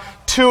have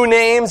 2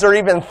 names or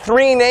even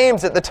 3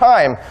 names at the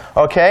time.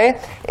 Okay?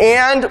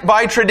 And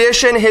by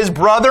tradition, his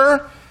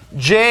brother,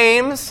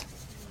 James.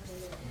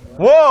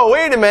 Whoa,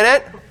 wait a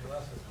minute.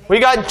 We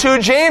got 2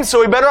 James, so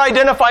we better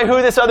identify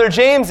who this other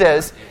James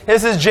is.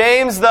 This is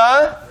James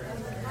the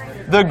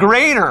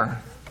Greater.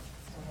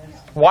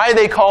 Why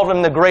they called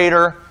him the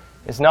Greater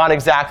is not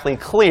exactly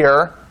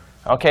clear.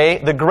 Okay?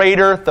 The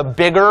greater, the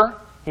bigger.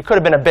 He could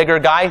have been a bigger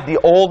guy. The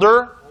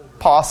older,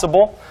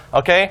 possible.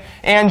 Okay?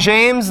 And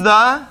James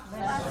the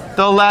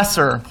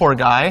lesser. Poor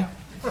guy.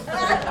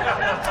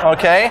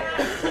 Okay?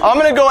 I'm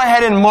going to go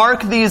ahead and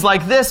mark these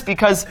like this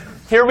because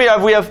here we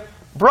have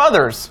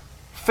brothers,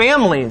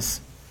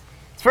 families.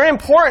 It's very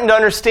important to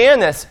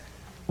understand this.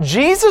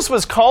 Jesus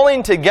was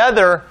calling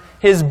together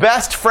his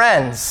best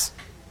friends.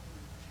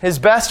 His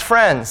best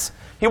friends.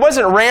 He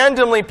wasn't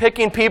randomly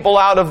picking people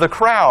out of the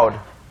crowd.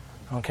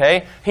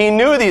 Okay? He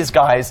knew these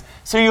guys.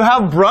 So you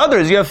have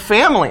brothers, you have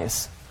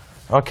families.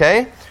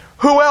 Okay?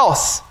 Who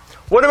else?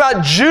 What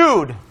about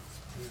Jude?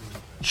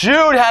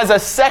 Jude has a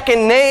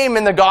second name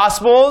in the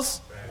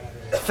Gospels.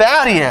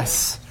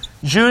 Thaddeus.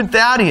 Jude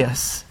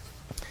Thaddeus.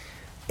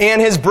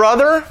 And his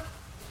brother?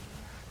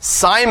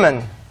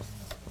 Simon.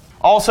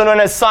 Also known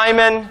as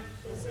Simon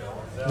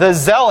the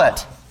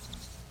Zealot.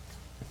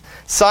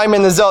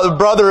 Simon the Zealot, the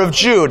brother of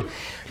Jude.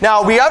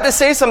 Now, we have to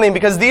say something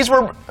because these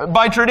were,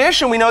 by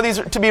tradition, we know these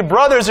to be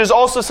brothers. There's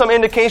also some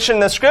indication in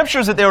the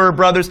Scriptures that they were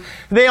brothers.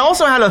 They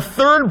also had a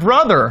third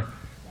brother,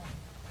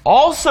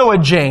 also a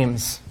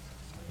James.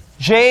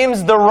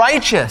 James the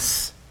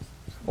righteous,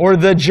 or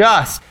the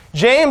just.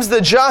 James the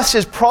just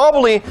is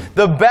probably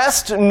the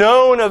best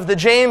known of the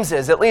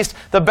Jameses, at least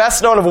the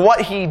best known of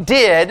what he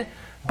did,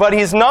 but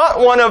he's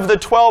not one of the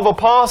 12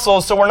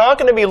 apostles, so we're not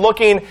going to be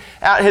looking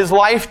at his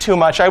life too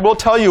much. I will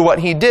tell you what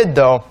he did,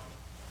 though.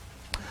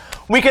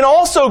 We can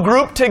also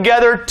group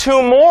together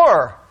 2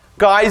 more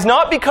guys,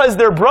 not because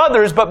they're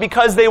brothers, but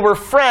because they were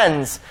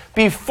friends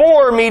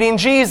before meeting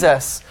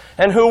Jesus.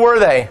 And who were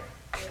they?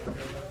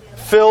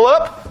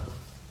 Philip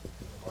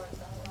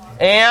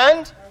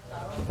and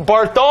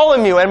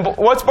Bartholomew. And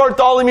what's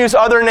Bartholomew's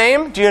other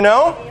name? Do you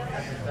know?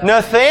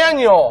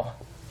 Nathaniel.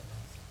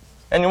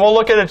 And we'll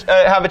look at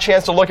have a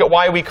chance to look at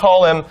why we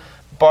call him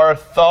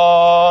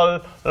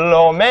Bartholomew.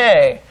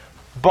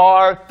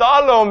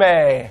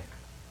 Bartholomew.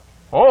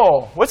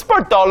 Oh, what's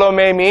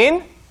Bartholomew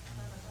mean?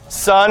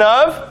 Son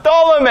of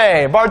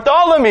Ptolemy.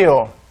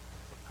 Bartholomew.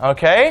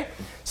 Okay?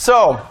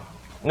 So,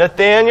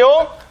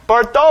 Nathaniel,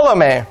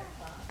 Bartholomew.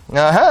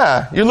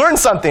 You learned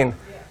something.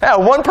 Yeah,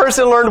 one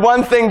person learned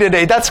one thing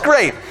today. That's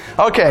great.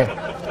 Okay.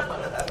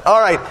 All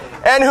right.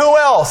 And who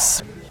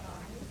else?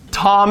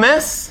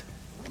 Thomas.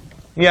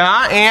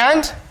 Yeah,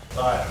 and?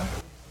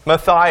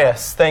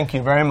 Matthias. Thank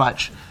you very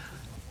much.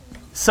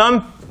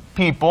 Some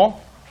people,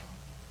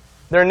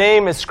 their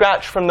name is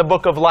scratched from the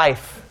book of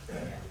life.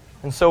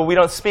 And so we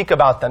don't speak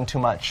about them too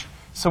much.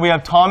 So we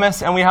have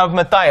Thomas and we have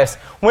Matthias.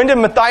 When did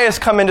Matthias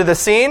come into the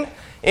scene?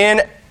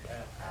 In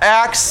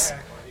Acts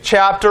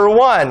chapter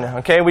 1.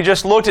 Okay, we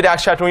just looked at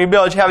Acts chapter 1. You'll be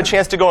able to have a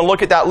chance to go and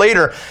look at that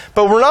later.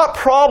 But we're not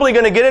probably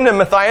going to get into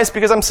Matthias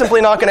because I'm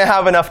simply not going to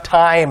have enough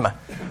time.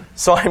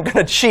 So I'm going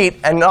to cheat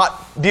and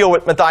not deal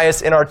with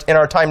Matthias in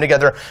our time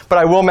together. But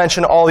I will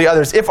mention all the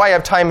others. If I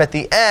have time at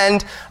the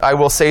end, I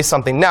will say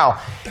something. Now,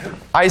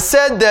 I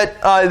said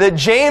that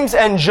James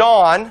and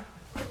John,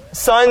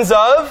 sons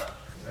of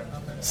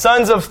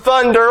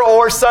thunder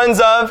or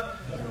sons of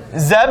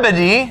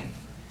Zebedee,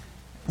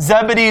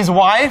 Zebedee's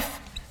wife,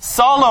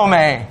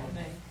 Salome.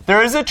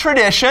 There is a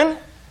tradition.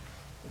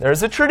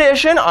 There's a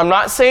tradition. I'm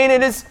not saying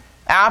it is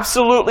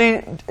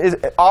absolutely,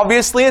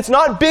 obviously it's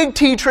not big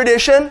T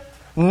tradition.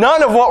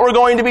 None of what we're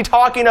going to be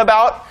talking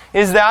about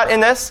is that in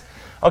this.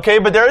 Okay,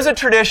 but there is a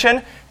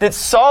tradition that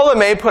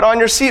Salome, put on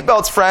your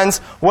seatbelts, friends,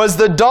 was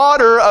the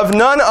daughter of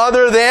none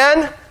other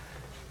than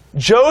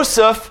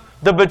Joseph,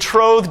 the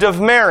betrothed of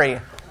Mary.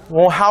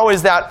 Well, how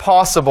is that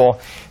possible?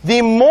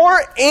 The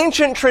more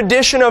ancient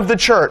tradition of the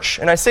church,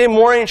 and I say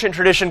more ancient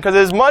tradition because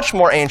it is much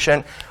more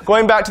ancient,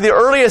 going back to the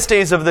earliest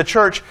days of the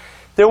church,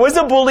 there was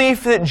a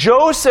belief that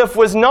Joseph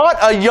was not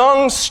a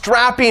young,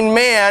 strapping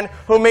man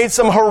who made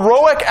some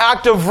heroic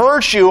act of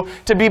virtue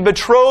to be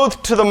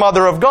betrothed to the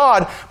Mother of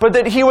God, but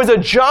that he was a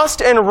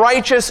just and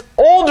righteous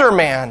older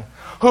man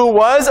who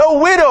was a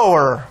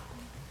widower.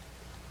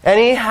 And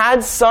he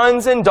had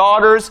sons and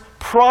daughters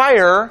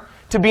prior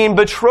to being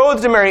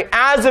betrothed to Mary.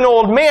 As an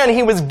old man,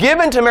 he was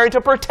given to Mary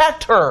to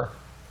protect her,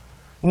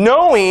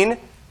 knowing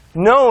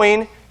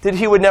that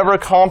he would never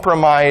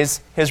compromise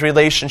his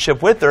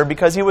relationship with her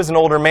because he was an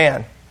older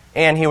man.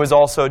 And he was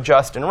also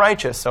just and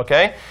righteous,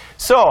 okay?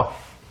 So,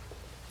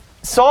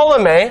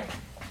 Salome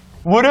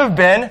would have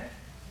been,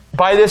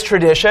 by this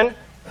tradition,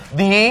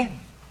 the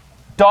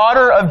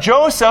daughter of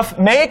Joseph,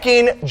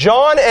 making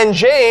John and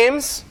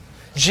James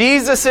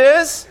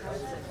Jesus's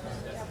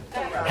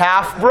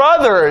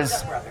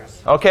half-brothers.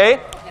 Okay?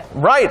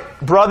 Right.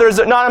 Brothers.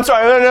 No, I'm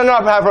sorry. No,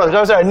 not half-brothers.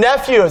 I'm sorry.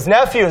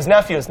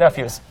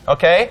 Nephews.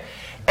 Okay?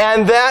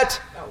 And that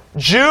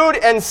Jude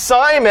and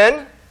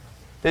Simon,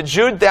 that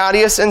Jude,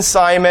 Thaddeus, and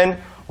Simon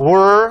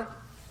were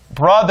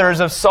brothers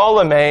of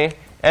Salome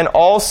and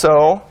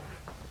also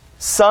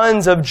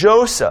sons of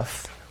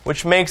Joseph,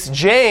 which makes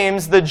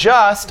James the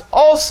Just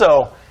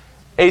also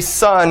a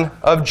son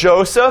of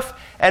Joseph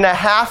and a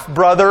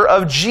half-brother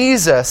of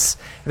Jesus.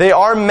 They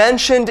are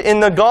mentioned in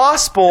the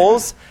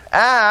Gospels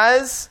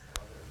as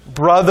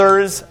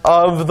brothers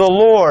of the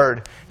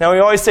Lord. Now we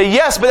always say,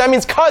 yes, but that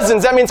means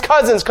cousins. That means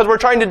cousins because we're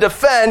trying to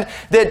defend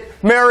that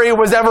Mary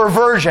was ever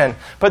virgin.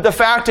 But the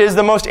fact is,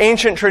 the most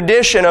ancient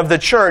tradition of the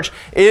church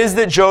is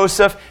that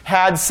Joseph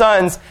had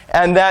sons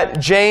and that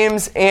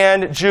James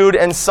and Jude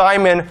and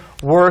Simon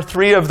were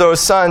three of those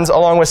sons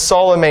along with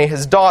Salome,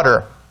 his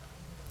daughter.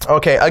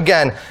 Okay,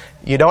 again,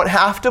 you don't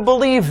have to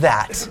believe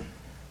that.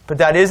 But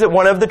that is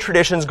one of the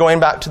traditions going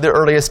back to the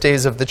earliest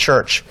days of the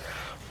church.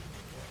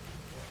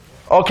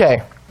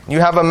 Okay, you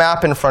have a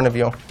map in front of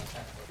you.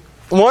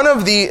 One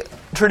of the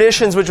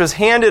traditions which was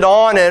handed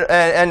on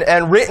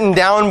and written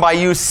down by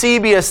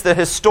Eusebius the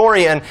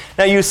historian.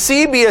 Now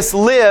Eusebius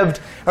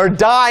lived or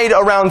died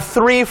around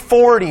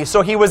 340,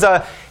 so he was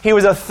a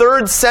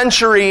 3rd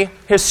century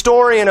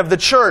historian of the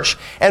church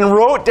and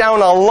wrote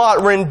down a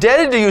lot. We're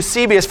indebted to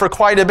Eusebius for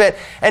quite a bit.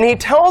 And he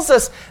tells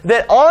us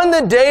that on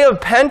the day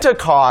of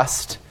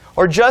Pentecost,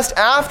 or just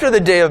after the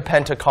day of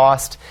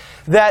Pentecost,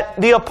 that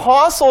the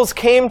apostles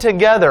came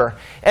together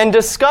and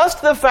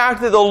discussed the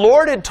fact that the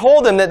Lord had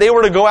told them that they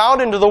were to go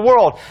out into the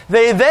world.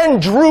 They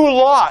then drew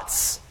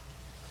lots,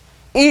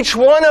 each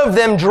one of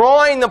them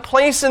drawing the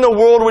place in the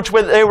world which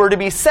they were to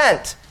be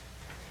sent.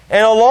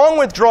 And along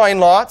with drawing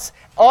lots,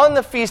 on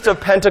the Feast of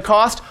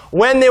Pentecost,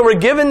 when they were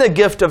given the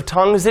gift of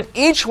tongues, that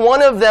each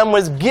one of them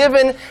was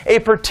given a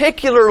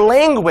particular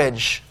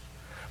language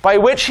by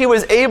which he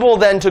was able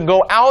then to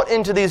go out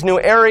into these new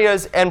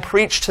areas and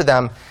preach to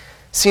them.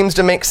 Seems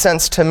to make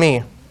sense to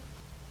me.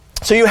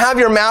 So you have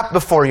your map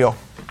before you.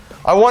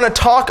 I want to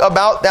talk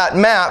about that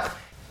map.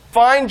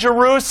 Find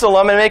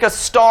Jerusalem and make a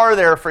star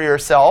there for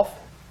yourself.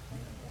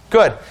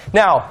 Good.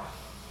 Now,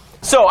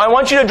 so I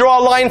want you to draw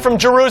a line from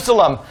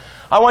Jerusalem.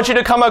 I want you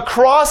to come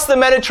across the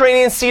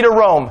Mediterranean Sea to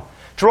Rome.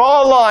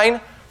 Draw a line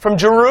from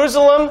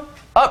Jerusalem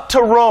up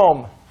to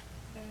Rome.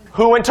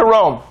 Who went to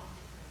Rome?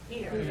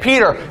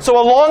 Peter. So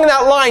along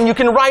that line, you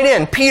can write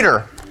in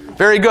Peter.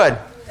 Very good.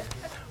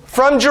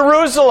 From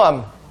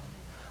Jerusalem,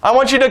 I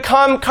want you to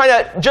come kind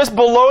of just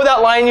below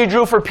that line you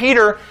drew for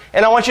Peter,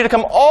 and I want you to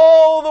come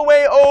all the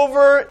way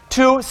over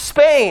to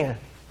Spain.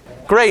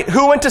 Great.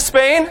 Who went to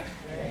Spain?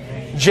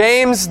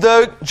 James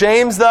the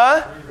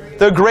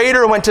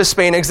Greater went to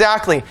Spain.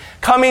 Exactly.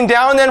 Coming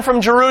down then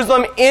from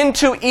Jerusalem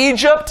into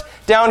Egypt,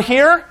 down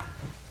here,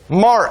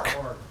 Mark.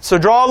 So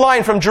draw a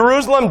line from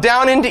Jerusalem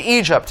down into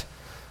Egypt.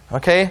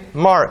 Okay,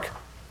 Mark.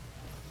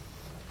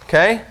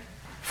 Okay.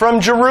 From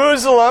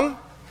Jerusalem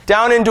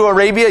down into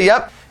Arabia,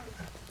 yep.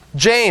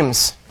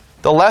 James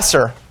the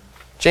Lesser.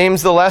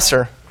 James the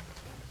Lesser.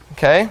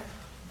 Okay.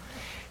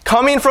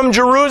 Coming from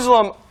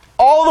Jerusalem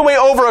all the way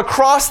over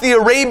across the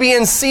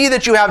Arabian Sea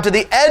that you have to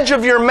the edge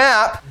of your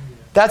map,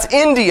 that's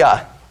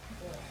India.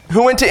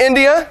 Who went to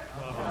India?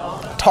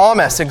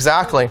 Thomas,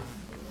 exactly.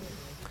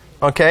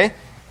 Okay.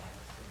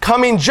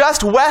 Coming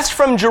just west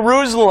from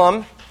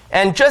Jerusalem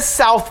and just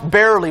south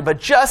barely, but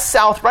just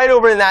south, right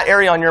over in that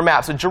area on your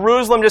map. So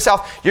Jerusalem just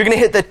south, you're going to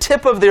hit the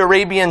tip of the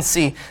Arabian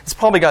Sea. It's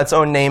probably got its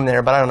own name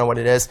there, but I don't know what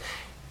it is.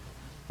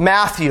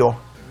 Matthew.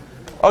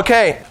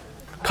 Okay,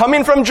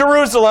 coming from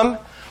Jerusalem,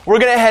 we're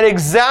going to head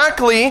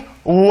exactly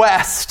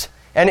west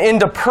and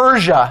into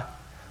Persia.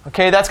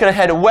 Okay, that's going to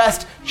head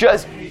west,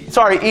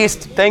 east.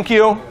 Thank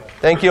you.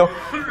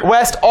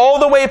 West all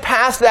the way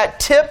past that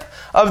tip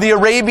of the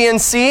Arabian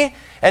Sea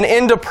and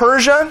into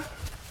Persia.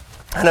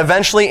 And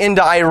eventually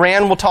into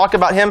Iran. We'll talk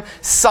about him.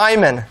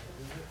 Simon.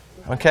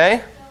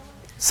 Okay?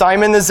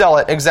 Simon the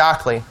Zealot,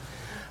 exactly.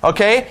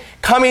 Okay?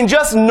 Coming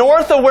just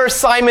north of where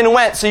Simon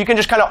went, so you can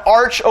just kind of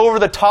arch over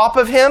the top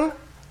of him,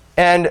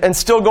 and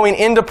still going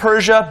into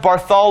Persia,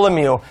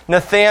 Bartholomew.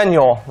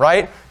 Nathaniel,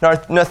 right?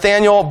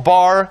 Nathaniel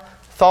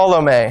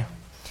Bartholomew.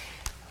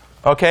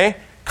 Okay?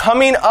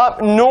 Coming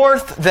up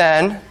north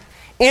then,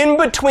 in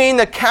between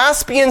the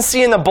Caspian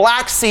Sea and the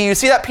Black Sea, you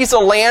see that piece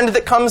of land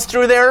that comes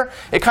through there?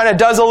 It kind of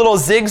does a little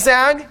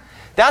zigzag.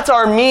 That's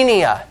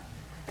Armenia,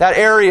 that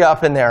area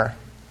up in there.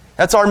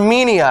 That's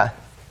Armenia.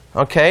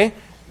 Okay?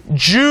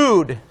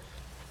 Jude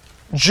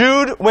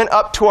went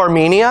up to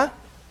Armenia.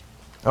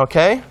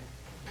 Okay?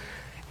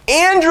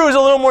 Andrew is a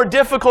little more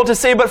difficult to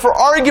say, but for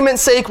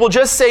argument's sake, we'll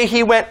just say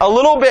he went a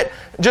little bit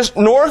just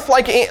north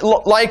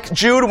like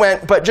Jude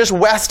went, but just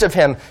west of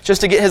him,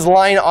 just to get his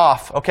line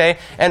off, okay?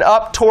 And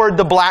up toward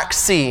the Black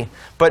Sea,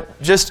 but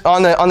just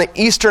on the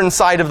eastern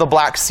side of the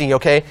Black Sea,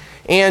 okay?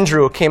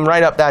 Andrew came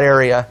right up that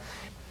area.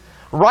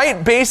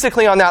 Right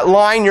basically on that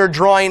line you're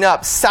drawing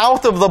up,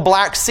 south of the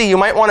Black Sea, you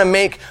might want to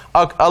make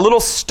a little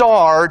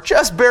star,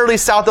 just barely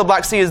south of the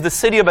Black Sea is the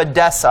city of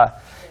Edessa.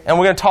 And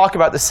we're going to talk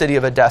about the city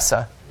of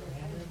Edessa,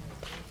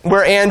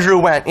 where Andrew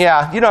went.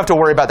 Yeah, you don't have to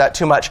worry about that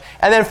too much.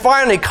 And then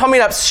finally,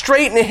 coming up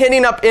straight and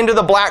hitting up into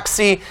the Black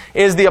Sea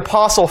is the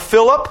Apostle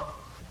Philip.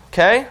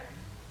 Okay?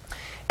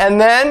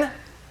 And then,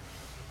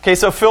 okay,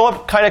 so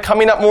Philip kind of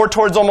coming up more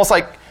towards almost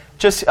like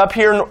just up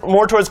here,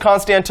 more towards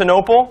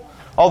Constantinople.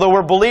 Although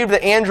we're believed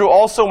that Andrew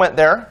also went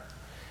there.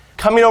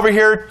 Coming over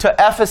here to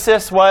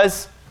Ephesus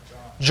was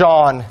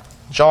John.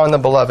 John the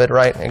Beloved,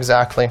 right?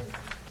 Exactly.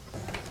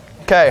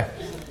 Okay.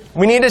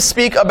 We need to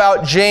speak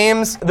about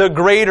James the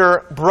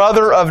Greater,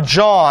 brother of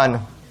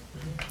John.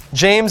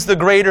 James the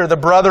Greater, the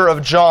brother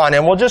of John.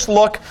 And we'll just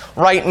look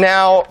right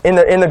now in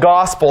the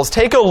Gospels.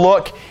 Take a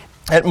look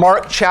at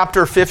Mark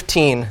chapter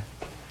 15.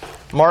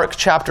 Mark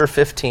chapter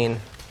 15.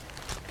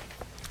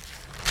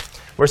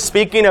 We're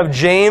speaking of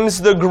James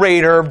the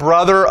Greater,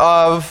 brother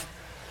of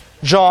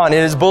John.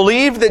 It is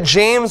believed that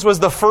James was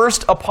the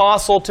first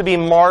apostle to be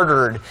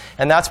martyred,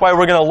 and that's why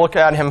we're going to look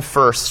at him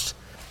first.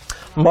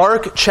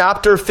 Mark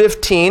chapter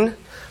 15,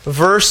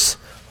 verse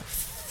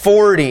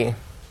 40.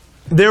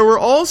 There were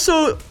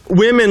also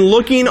women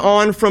looking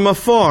on from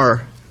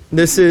afar.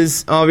 This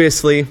is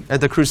obviously at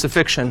the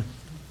crucifixion.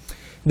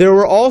 There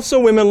were also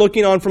women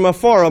looking on from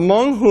afar,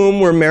 among whom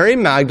were Mary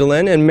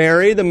Magdalene and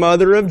Mary, the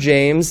mother of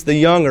James the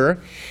younger,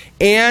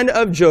 and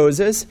of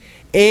Joseph,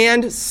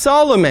 and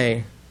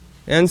Salome.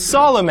 And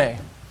Salome.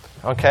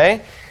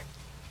 Okay?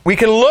 We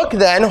can look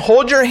then,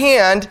 hold your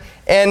hand,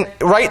 and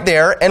right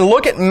there, and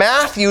look at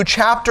Matthew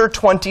chapter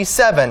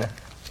 27.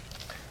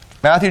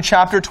 Matthew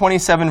chapter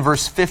 27,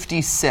 verse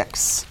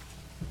 56.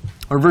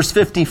 Or verse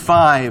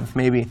 55,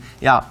 maybe.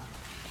 Yeah.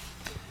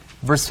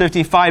 Verse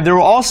 55, there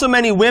were also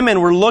many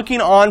women were looking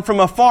on from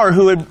afar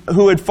who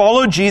had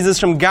followed Jesus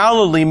from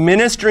Galilee,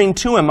 ministering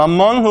to him,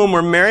 among whom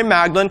were Mary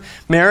Magdalene,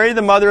 Mary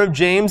the mother of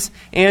James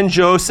and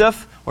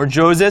Joseph, or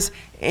Joseph,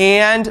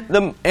 and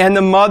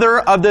the mother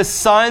of the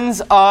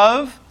sons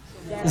of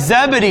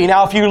Zebedee.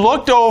 Now, if you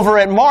looked over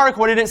at Mark,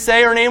 what did it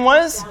say her name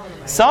was?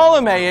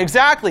 Salome,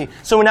 exactly.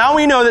 So now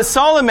we know that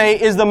Salome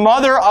is the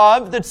mother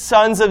of the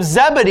sons of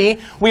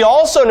Zebedee. We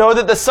also know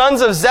that the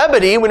sons of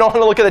Zebedee, we don't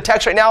want to look at the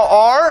text right now,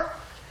 are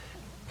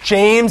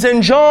James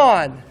and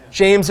John.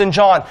 James and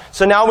John.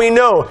 So now we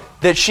know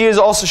that she's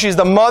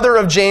the mother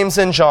of James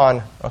and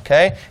John.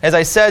 Okay? As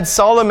I said,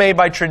 Salome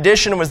by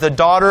tradition was the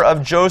daughter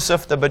of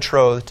Joseph the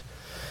betrothed.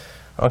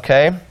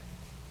 Okay?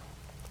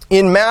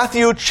 In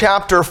Matthew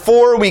chapter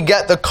 4, we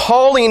get the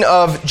calling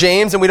of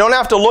James, and we don't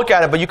have to look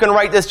at it, but you can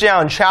write this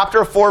down.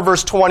 Chapter 4,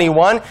 verse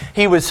 21,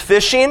 he was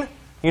fishing.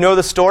 You know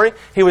the story?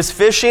 He was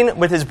fishing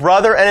with his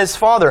brother and his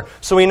father.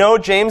 So we know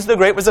James the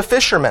Great was a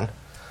fisherman.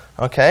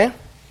 Okay?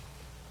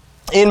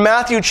 In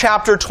Matthew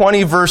chapter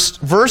 20,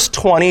 verse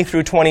 20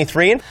 through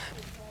 23,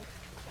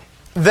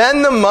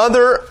 then the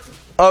mother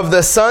of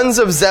the sons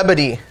of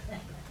Zebedee,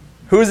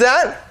 who's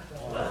that?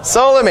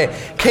 Salome,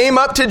 came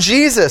up to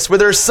Jesus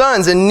with her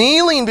sons, and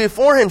kneeling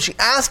before him, she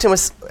asked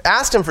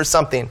him for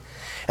something.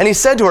 And he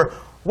said to her,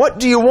 "What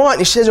do you want?"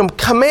 And she said to him,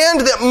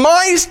 "Command that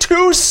my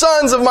 2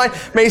 sons of mine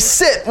may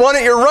sit, one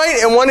at your right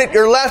and one at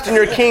your left in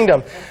your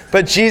kingdom."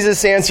 But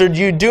Jesus answered,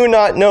 "You do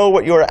not know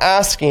what you are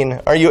asking.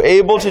 Are you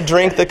able to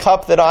drink the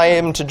cup that I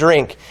am to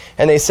drink?"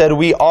 And they said,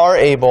 "We are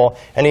able."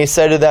 And he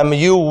said to them,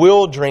 "You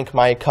will drink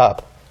my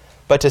cup.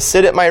 But to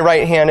sit at my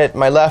right hand, at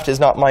my left, is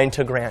not mine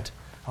to grant."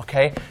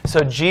 Okay?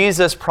 So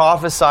Jesus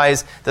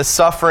prophesies the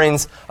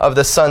sufferings of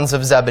the sons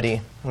of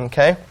Zebedee.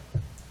 Okay?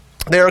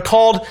 They are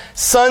called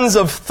sons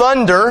of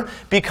thunder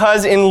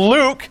because in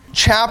Luke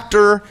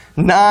chapter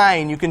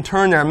 9, you can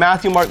turn there,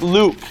 Matthew, Mark,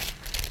 Luke.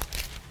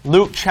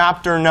 Luke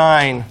chapter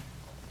 9.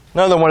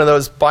 Another one of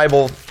those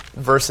Bible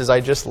verses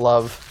I just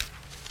love.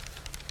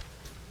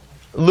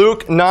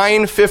 Luke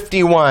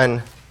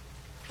 9:51,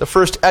 the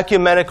first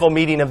ecumenical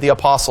meeting of the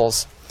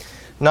apostles.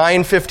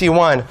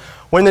 9:51.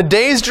 When the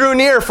days drew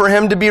near for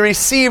him to be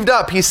received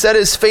up, he set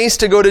his face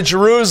to go to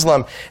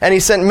Jerusalem, and he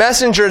sent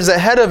messengers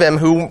ahead of him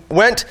who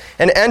went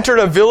and entered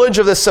a village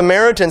of the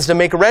Samaritans to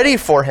make ready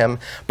for him.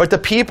 But the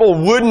people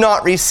would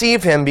not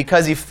receive him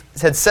because he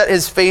had set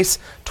his face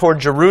toward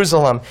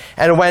Jerusalem.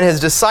 And when his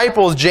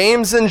disciples,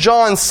 James and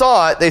John,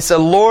 saw it, they said,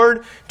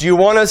 "Lord, do you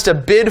want us to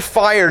bid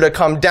fire to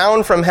come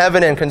down from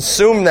heaven and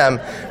consume them?"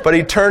 But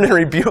he turned and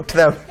rebuked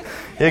them.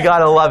 You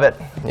gotta love it.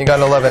 You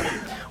gotta love it.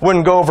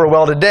 Wouldn't go over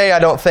well today, I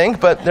don't think,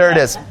 but there it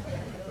is.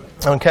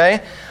 Okay?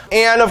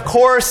 And of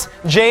course,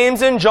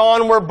 James and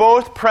John were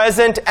both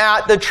present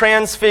at the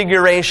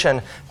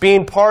Transfiguration,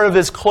 being part of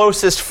his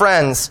closest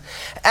friends.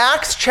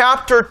 Acts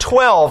chapter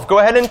 12. Go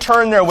ahead and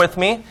turn there with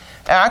me.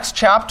 Acts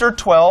chapter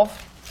 12,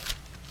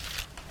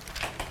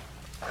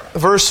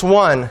 verse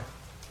 1.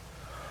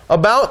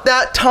 About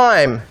that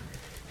time,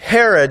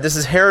 Herod, this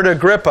is Herod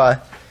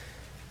Agrippa,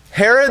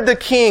 Herod the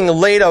king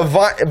laid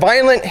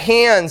violent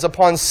hands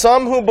upon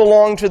some who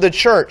belonged to the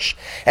church,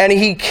 and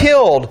he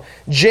killed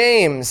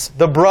James,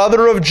 the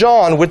brother of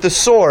John, with the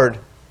sword.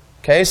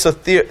 Okay,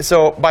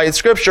 so by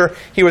Scripture,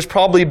 he was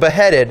probably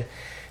beheaded.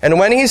 And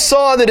when he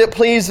saw that it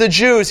pleased the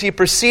Jews, he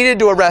proceeded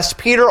to arrest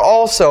Peter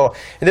also.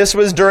 This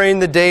was during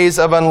the days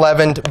of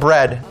unleavened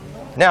bread.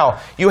 Now,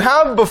 you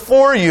have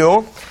before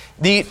you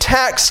the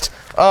text,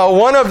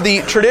 one of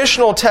the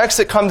traditional texts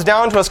that comes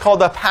down to us called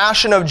the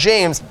Passion of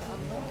James.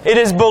 It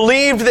is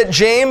believed that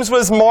James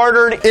was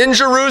martyred in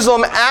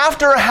Jerusalem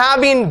after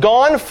having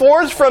gone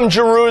forth from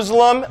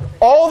Jerusalem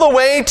all the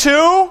way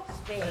to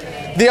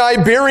the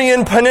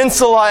Iberian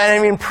Peninsula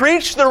and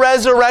preached the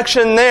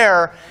resurrection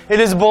there. It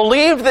is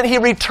believed that he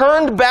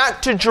returned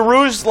back to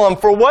Jerusalem.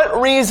 For what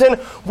reason,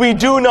 we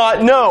do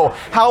not know.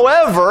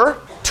 However,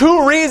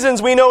 two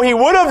reasons we know he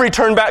would have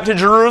returned back to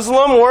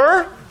Jerusalem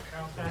were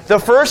the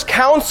first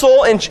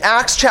council in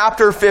Acts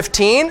chapter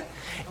 15,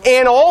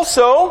 and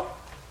also,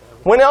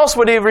 when else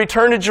would he have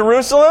returned to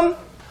Jerusalem?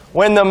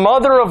 When the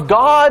Mother of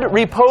God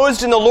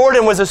reposed in the Lord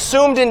and was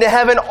assumed into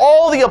heaven,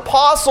 all the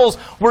apostles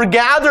were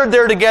gathered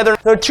there together.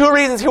 There are two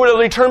reasons he would have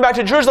returned back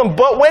to Jerusalem.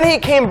 But when he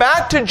came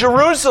back to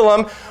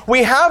Jerusalem,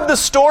 we have the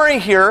story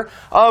here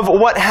of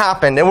what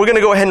happened. And we're going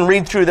to go ahead and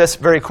read through this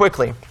very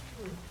quickly.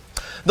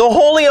 The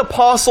holy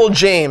apostle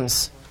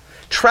James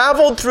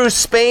traveled through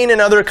Spain and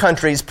other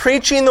countries,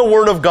 preaching the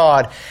word of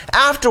God.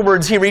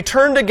 Afterwards, he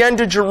returned again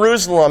to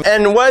Jerusalem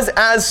and was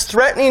as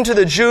threatening to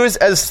the Jews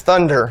as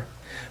thunder.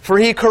 For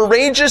he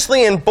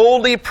courageously and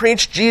boldly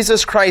preached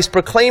Jesus Christ,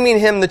 proclaiming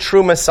him the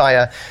true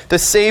Messiah, the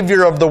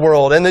Savior of the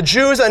world. And the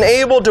Jews,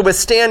 unable to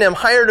withstand him,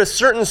 hired a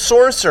certain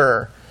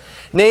sorcerer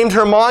named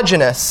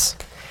Hermogenes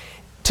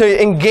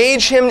to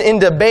engage him in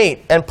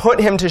debate and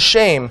put him to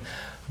shame.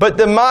 But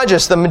the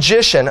Magus, the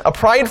magician, a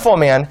prideful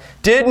man,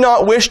 did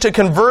not wish to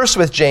converse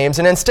with James,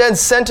 and instead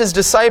sent his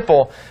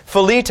disciple,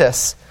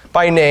 Philetus,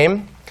 by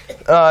name,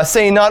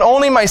 saying, not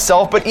only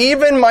myself, but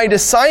even my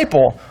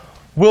disciple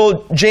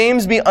will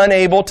James be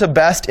unable to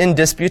best in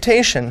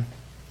disputation.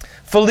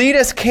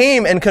 Philetus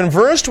came and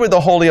conversed with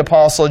the holy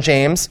apostle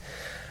James,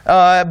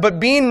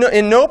 but being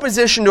in no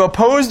position to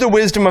oppose the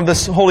wisdom of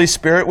the Holy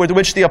Spirit with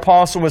which the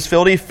apostle was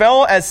filled, he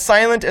fell as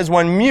silent as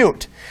one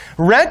mute.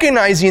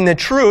 Recognizing the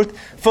truth,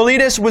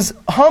 Philetus was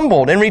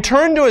humbled and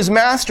returned to his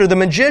master, the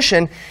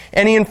magician,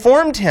 and he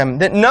informed him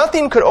that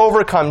nothing could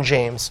overcome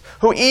James,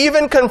 who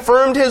even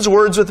confirmed his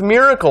words with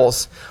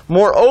miracles.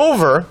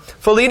 Moreover,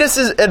 Philetus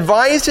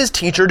advised his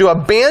teacher to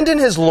abandon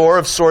his lore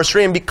of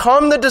sorcery and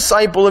become the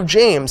disciple of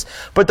James.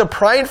 But the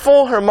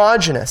prideful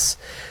Hermogenes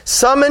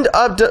summoned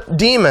up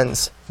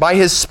demons by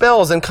his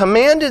spells and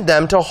commanded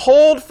them to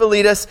hold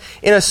Philetus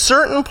in a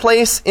certain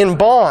place in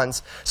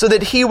bonds, so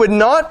that he would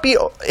not be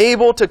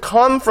able to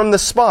come from the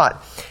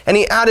spot. And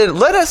he added,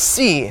 let us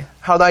see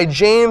how thy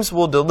James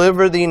will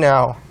deliver thee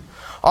now.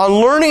 On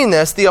learning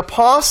this, the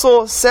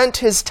apostle sent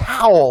his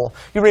towel.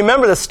 You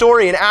remember the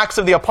story in Acts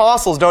of the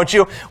Apostles, don't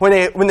you? When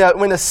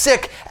the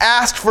sick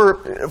asked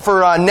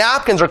for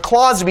napkins or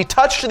cloths to be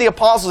touched to the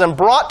apostles and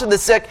brought to the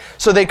sick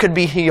so they could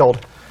be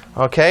healed.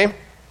 Okay?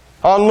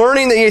 On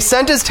learning that he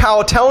sent his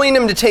towel, telling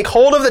him to take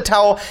hold of the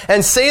towel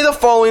and say the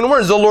following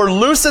words, the Lord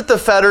looseth the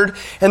fettered,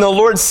 and the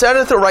Lord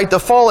setteth aright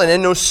the fallen.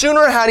 And no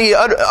sooner had he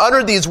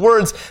uttered these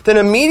words, than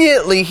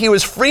immediately he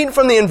was freed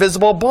from the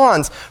invisible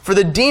bonds. For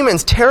the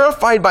demons,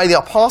 terrified by the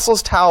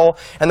apostles' towel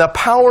and the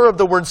power of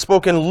the word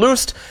spoken,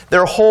 loosed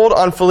their hold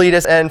on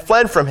Philetus and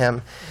fled from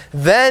him.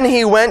 Then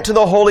he went to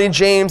the holy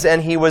James,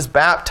 and he was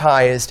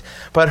baptized.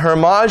 But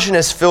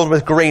Hermogenes, filled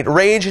with great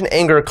rage and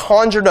anger,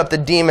 conjured up the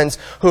demons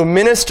who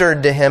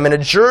ministered to him, and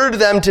adjured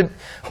them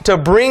to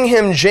bring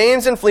him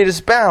James and Philetus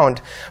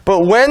bound.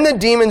 But when the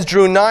demons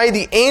drew nigh,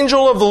 the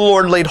angel of the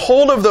Lord laid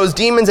hold of those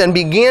demons and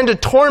began to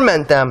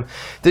torment them.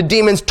 The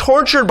demons,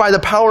 tortured by the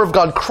power of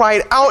God,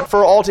 cried out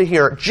for all to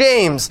hear,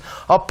 James,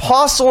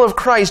 apostle of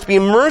Christ, be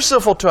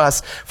merciful to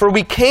us, for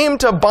we came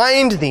to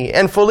bind thee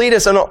and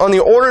Philetus on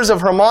the orders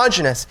of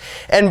Hermogenes.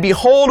 And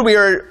behold, we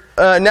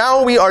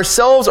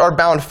ourselves are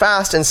bound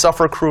fast and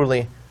suffer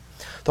cruelly.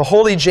 The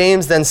holy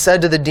James then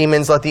said to the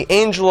demons, let the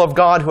angel of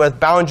God who hath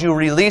bound you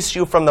release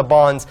you from the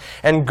bonds,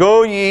 and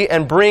go ye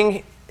and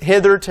bring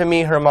hither to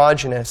me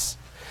Hermogenes,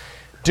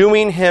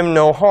 doing him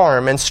no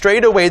harm. And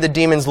straightway the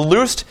demons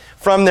loosed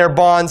from their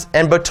bonds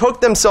and betook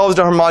themselves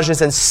to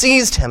Hermogenes and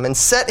seized him and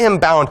set him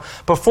bound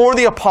before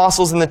the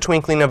apostles in the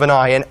twinkling of an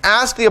eye, and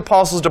asked the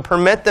apostles to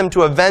permit them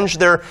to avenge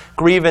their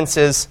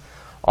grievances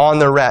on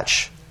the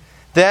wretch.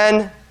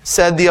 Then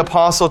said the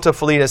apostle to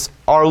Philetus,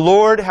 our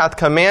Lord hath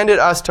commanded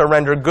us to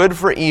render good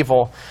for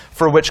evil,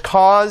 for which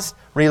cause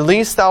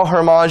release thou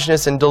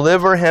Hermogenes and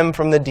deliver him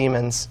from the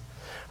demons.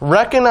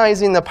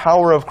 Recognizing the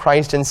power of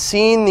Christ and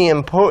seeing the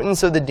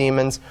impotence of the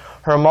demons,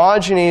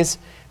 Hermogenes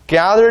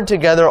gathered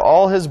together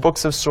all his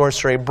books of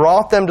sorcery,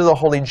 brought them to the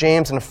holy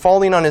James, and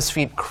falling on his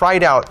feet,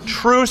 cried out,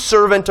 "True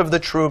servant of the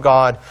true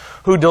God,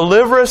 who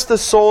deliverest the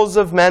souls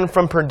of men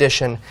from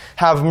perdition,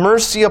 have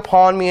mercy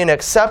upon me, and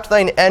accept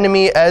thine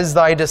enemy as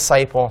thy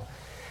disciple."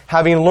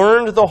 Having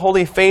learned the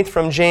holy faith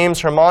from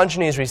James,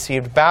 Hermogenes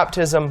received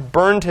baptism,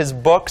 burned his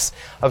books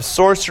of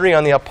sorcery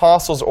on the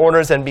apostles'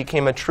 orders, and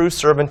became a true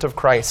servant of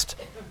Christ.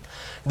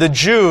 The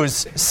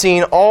Jews,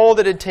 seeing all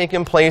that had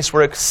taken place,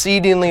 were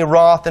exceedingly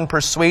wroth and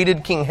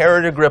persuaded King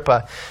Herod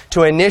Agrippa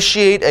to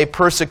initiate a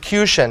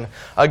persecution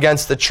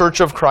against the church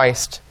of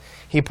Christ.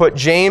 He put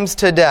James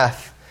to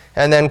death,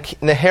 and then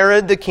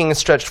Herod the king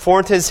stretched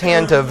forth his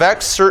hand to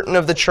vex certain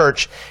of the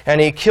church,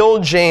 and he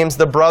killed James,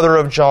 the brother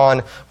of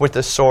John, with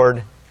the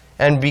sword.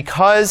 And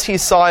because he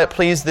saw it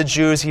pleased the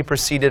Jews, he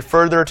proceeded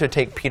further to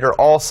take Peter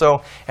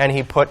also, and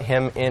he put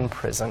him in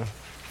prison.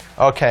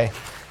 Okay,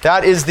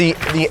 that is the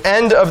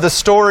end of the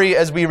story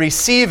as we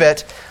receive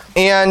it.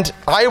 And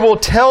I will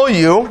tell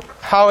you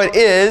how it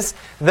is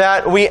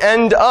that we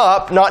end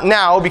up, not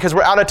now because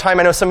we're out of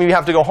time, I know some of you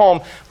have to go home,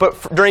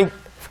 but during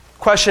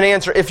question and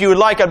answer, if you would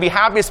like, I'd be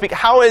happy to speak.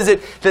 How is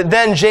it that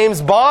then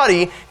James'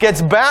 body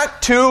gets back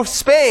to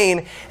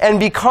Spain and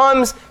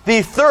becomes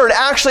the third,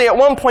 actually at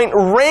one point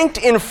ranked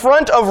in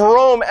front of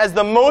Rome as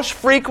the most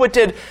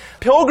frequented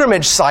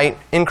pilgrimage site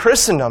in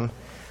Christendom?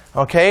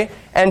 Okay?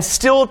 And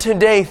still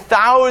today,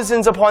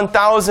 thousands upon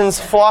thousands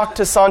flock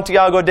to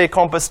Santiago de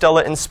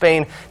Compostela in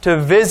Spain to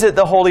visit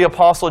the Holy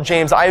Apostle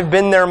James. I've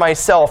been there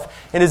myself.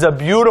 It is a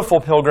beautiful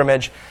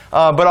pilgrimage.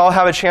 But I'll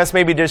have a chance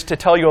maybe just to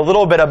tell you a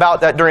little bit about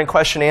that during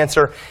question and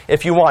answer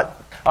if you want.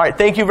 All right,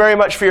 thank you very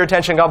much for your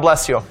attention. God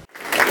bless you.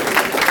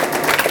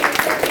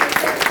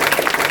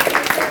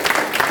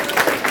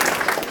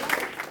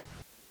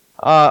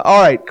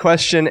 All right,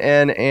 question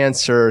and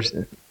answer.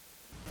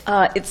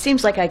 It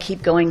seems like I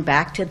keep going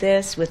back to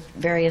this with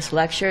various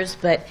lectures,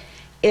 but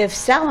if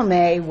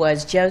Salome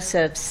was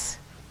Joseph's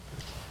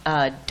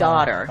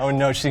daughter... Oh,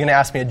 no, she's going to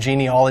ask me a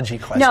genealogy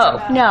question. No,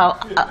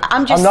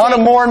 I'm just I'm not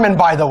saying, a Mormon,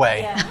 by the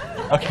way.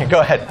 Yeah. Okay, go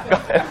ahead.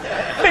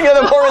 Yeah,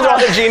 the Mormons are on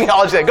the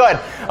genealogy. Go ahead.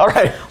 All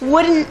right.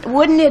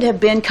 Wouldn't it have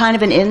been kind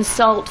of an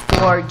insult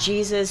for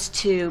Jesus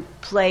to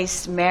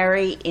place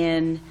Mary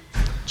in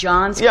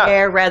John's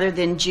care rather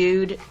than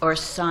Jude or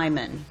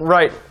Simon?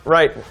 Right.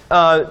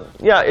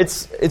 Yeah,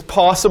 it's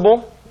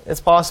possible. It's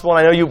possible,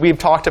 and I know we've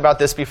talked about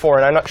this before,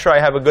 and I'm not sure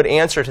I have a good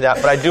answer to that,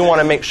 but I do want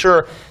to make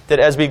sure that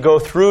as we go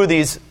through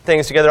these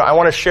things together, I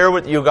want to share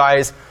with you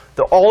guys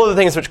all of the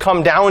things which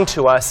come down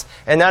to us,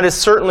 and that is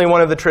certainly one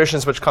of the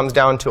traditions which comes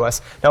down to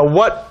us. Now,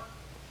 what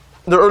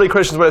the early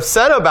Christians would have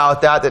said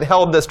about that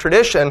held this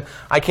tradition,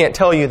 I can't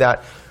tell you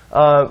that.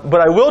 But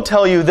I will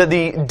tell you that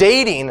the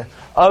dating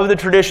of the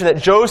tradition that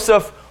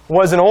Joseph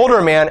was an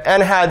older man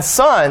and had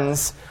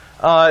sons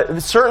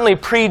certainly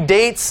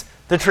predates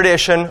the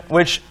tradition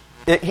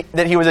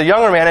that he was a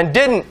younger man and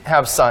didn't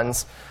have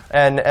sons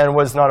and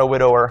was not a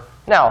widower.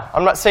 Now,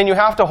 I'm not saying you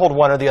have to hold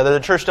one or the other. The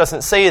church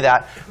doesn't say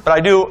that,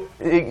 but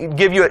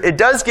it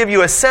does give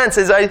you a sense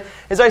as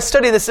I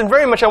study this, and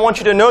very much I want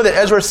you to know that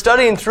as we're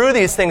studying through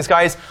these things,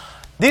 guys,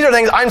 these are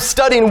things I'm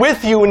studying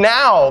with you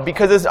now,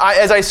 because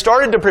as I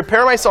started to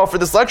prepare myself for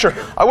this lecture,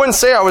 I wouldn't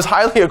say I was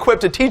highly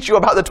equipped to teach you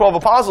about the 12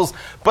 apostles,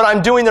 but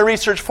I'm doing the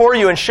research for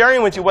you and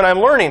sharing with you what I'm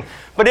learning.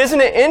 But isn't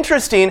it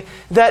interesting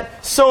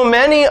that so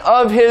many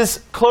of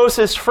his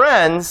closest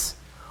friends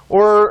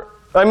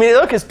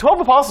his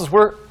 12 apostles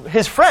were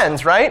his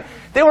friends, right?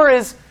 They were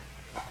his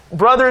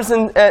brothers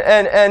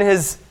and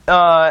his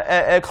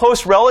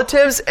close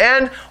relatives,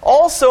 and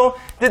also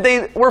that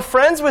they were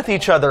friends with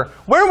each other.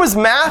 Where was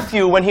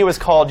Matthew when he was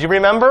called? Do you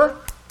remember?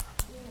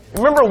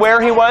 Remember where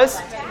he was?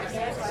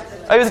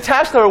 He was a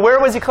tax collector.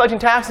 Where was he collecting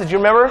taxes? Do you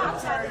remember?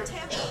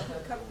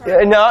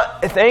 No,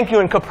 thank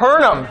you, in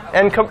Capernaum.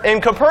 In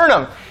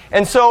Capernaum.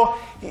 And so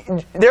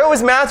there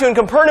was Matthew in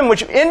Capernaum,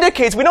 which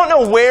indicates, we don't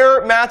know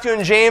where Matthew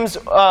and James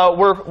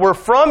were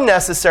from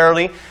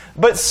necessarily,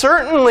 but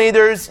certainly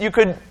there's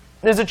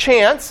a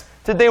chance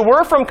that they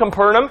were from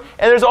Capernaum,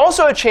 and there's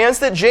also a chance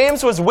that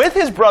James was with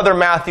his brother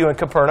Matthew in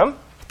Capernaum.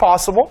 It's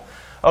possible.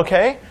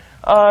 Okay?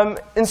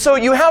 And so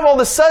you have all of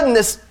a sudden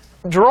this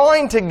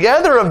drawing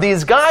together of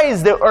these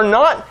guys that are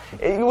not...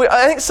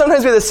 I think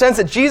sometimes we have the sense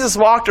that Jesus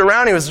walked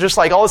around, he was just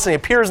like, all of a sudden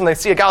he appears and they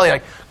see a guy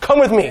like, come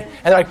with me.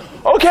 And they're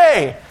like,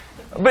 okay.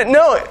 But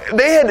no,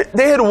 they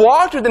had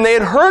walked with him, they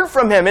had heard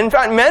from him. In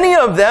fact, many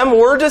of them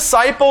were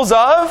disciples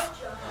of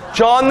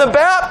John the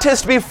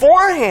Baptist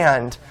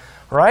beforehand.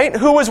 Right?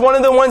 Who was one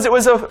of the ones that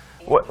was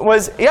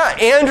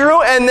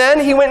Andrew, and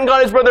then he went and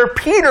got his brother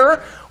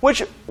Peter, what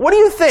do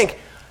you think?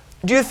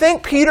 Do you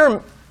think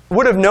Peter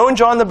would have known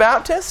John the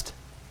Baptist?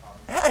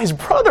 Yeah, his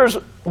brother's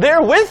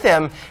there with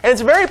him. And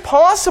it's very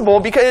possible,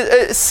 because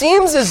it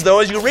seems as though,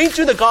 as you read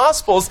through the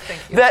Gospels,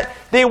 that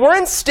they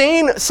weren't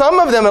staying, some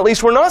of them at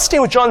least, were not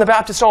staying with John the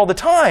Baptist all the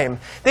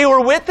time. They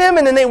were with him,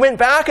 and then they went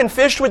back and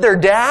fished with their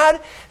dad.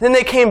 Then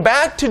they came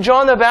back to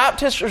John the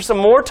Baptist for some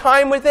more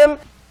time with him.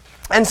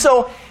 And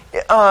so...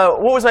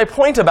 what was my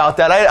point about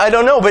that? I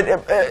don't know, but...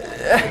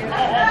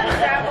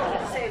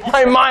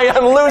 My mind,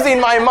 I'm losing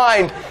my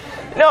mind.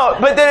 No,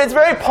 but then it's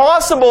very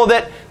possible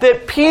that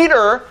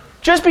Peter,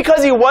 just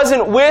because he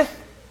wasn't with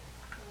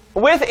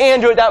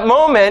Andrew at that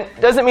moment,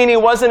 doesn't mean he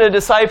wasn't a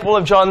disciple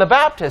of John the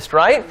Baptist,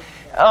 right?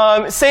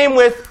 Same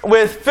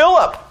with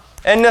Philip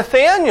and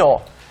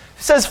Nathanael.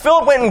 It says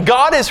Philip went and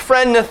got his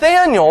friend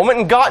Nathanael,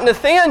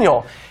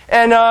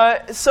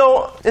 And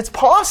so it's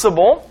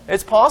possible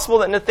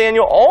that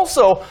Nathanael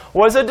also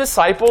was a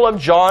disciple of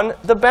John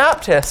the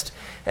Baptist.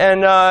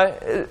 And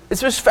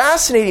it's just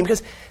fascinating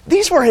because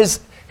these were his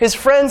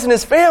friends and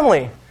his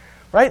family,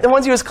 right? The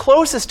ones he was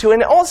closest to.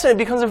 And all of a sudden it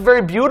becomes a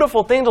very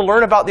beautiful thing to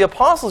learn about the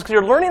apostles because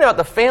you're learning about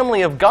the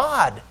family of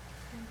God.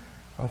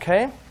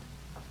 Okay?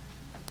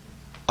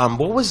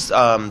 What was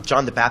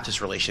John the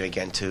Baptist's relation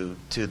again to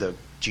the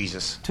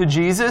Jesus? To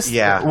Jesus?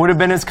 Yeah. It would have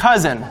been his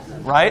cousin,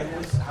 right?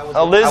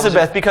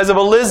 Elizabeth, because of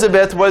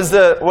Elizabeth was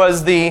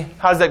the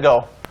how does that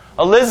go?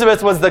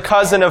 Elizabeth was the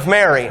cousin of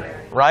Mary,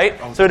 right?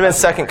 So it would have been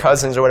second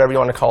cousins or whatever you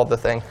want to call the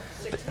thing.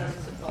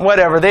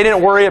 Whatever. They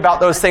didn't worry about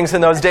those things in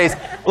those days.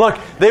 Look,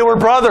 they were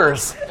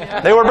brothers.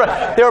 They were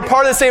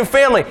part of the same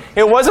family.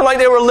 It wasn't like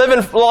they were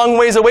living long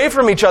ways away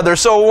from each other.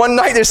 So one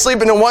night they're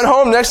sleeping in one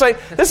home. Next night,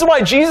 this is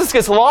why Jesus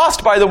gets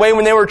lost, by the way,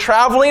 when they were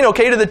traveling,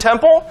 to the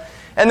temple.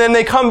 And then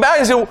they come back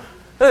and say,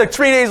 like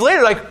 3 days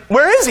later, like,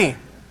 where is he?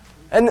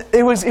 And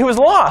he was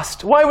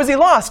lost. Why was he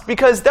lost?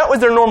 Because that was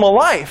their normal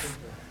life.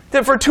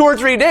 That for 2 or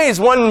 3 days,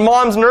 one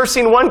mom's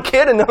nursing one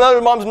kid and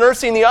another mom's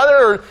nursing the other,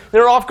 or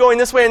they're off going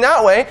this way and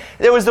that way.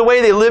 It was the way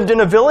they lived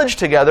in a village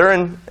together,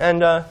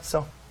 and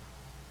so.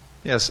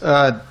 Yes,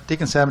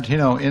 Deacon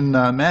Sabatino, in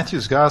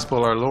Matthew's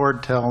Gospel, our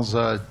Lord tells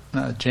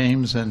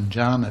James and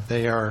John that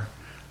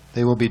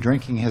they will be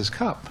drinking his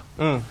cup,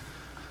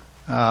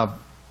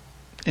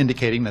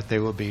 indicating that they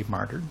will be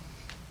martyred.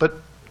 But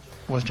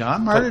was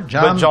John martyred?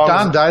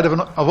 John died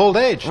of old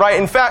age. Right,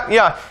 in fact,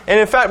 yeah. And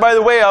in fact, by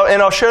the way,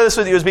 and I'll share this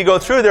with you as we go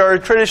through, there are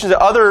traditions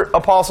that other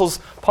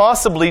apostles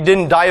possibly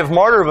didn't die of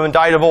martyrdom and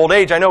died of old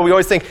age. I know we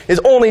always think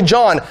it's only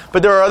John,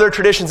 but there are other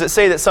traditions that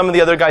say that some of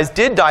the other guys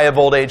did die of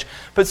old age.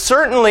 But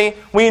certainly,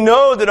 we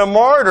know that a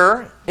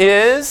martyr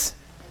is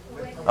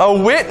a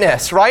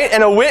witness, right?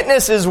 And a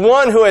witness is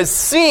one who has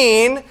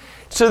seen,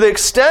 to the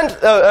extent,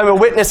 a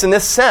witness in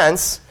this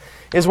sense,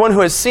 is one who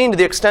has seen to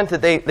the extent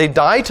that they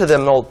die to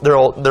their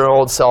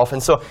old self.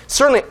 And so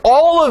certainly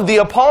all of the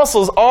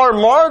apostles are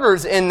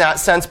martyrs in that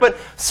sense, but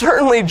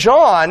certainly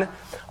John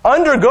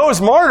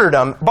undergoes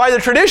martyrdom. By the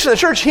tradition of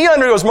the church, he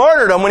undergoes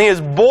martyrdom when he is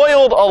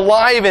boiled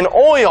alive in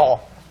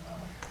oil.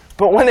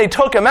 But when they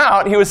took him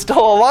out, he was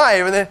still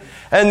alive.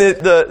 And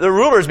the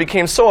rulers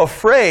became so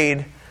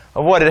afraid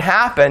of what had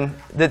happened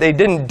that they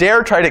didn't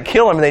dare try to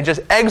kill him, and they just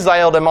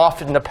exiled him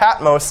off into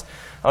Patmos.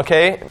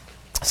 Okay?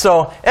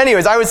 So,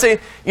 anyways, I would say,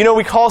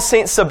 we call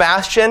St.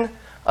 Sebastian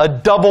a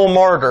double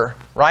martyr,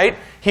 right?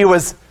 He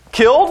was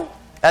killed,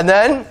 and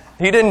then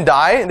he didn't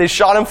die. They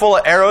shot him full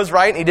of arrows,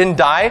 right? And he didn't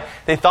die.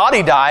 They thought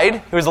he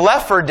died. He was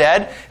left for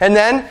dead. And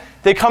then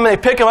they come and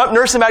they pick him up,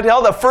 nurse him back to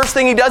health. The first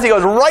thing he does, he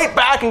goes right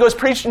back and goes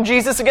preaching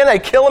Jesus again. They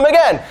kill him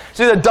again.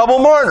 So he's a double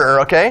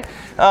martyr, okay?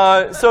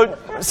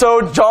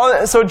 So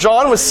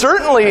John was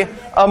certainly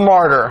a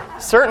martyr.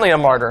 Certainly a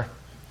martyr.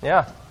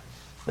 Yeah.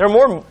 There are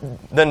more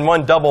than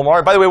one double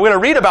martyr. By the way, we're going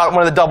to read about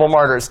one of the double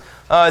martyrs.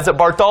 It's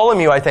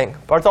Bartholomew, I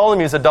think.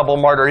 Bartholomew is a double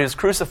martyr. He was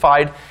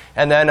crucified,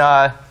 and then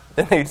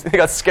they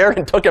got scared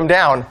and took him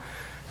down.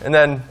 And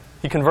then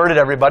he converted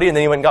everybody, and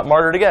then he went and got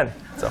martyred again.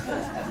 So.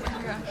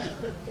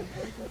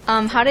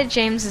 How did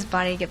James's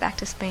body get back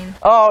to Spain?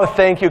 Oh,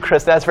 thank you,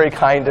 Chris. That's very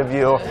kind of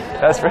you.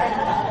 That's very...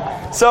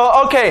 So,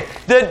 okay,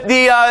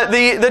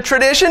 the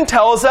tradition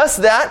tells us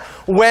that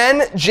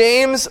when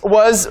James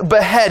was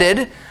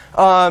beheaded,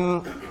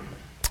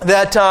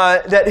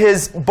 that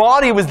his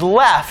body was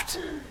left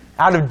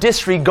out of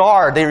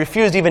disregard. They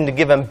refused even to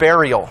give him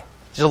burial.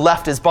 Just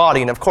left his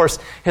body. And of course,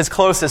 his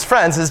closest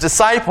friends, his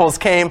disciples,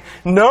 came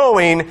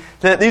knowing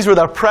that these were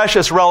the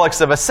precious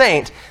relics of a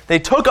saint. They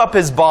took up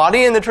his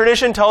body, and the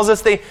tradition tells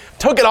us they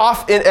took it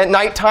off at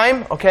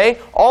nighttime, okay,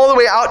 all the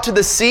way out to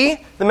the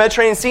sea, the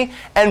Mediterranean Sea,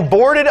 and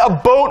boarded a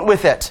boat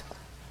with it,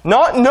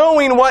 not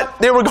knowing what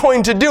they were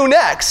going to do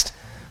next.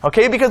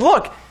 Okay, because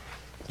look,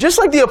 just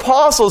like the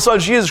apostles saw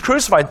Jesus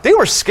crucified, they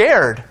were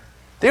scared.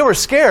 They were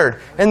scared.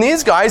 And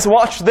these guys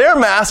watched their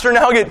master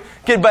now get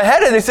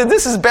beheaded. They said,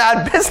 this is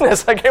bad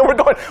business. Okay, we're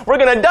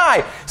going to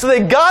die. So they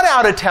got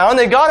out of town.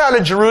 They got out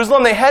of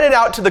Jerusalem. They headed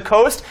out to the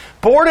coast,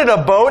 boarded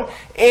a boat,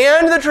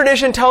 and the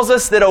tradition tells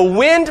us that a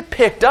wind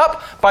picked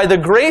up by the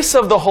grace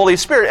of the Holy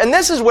Spirit. And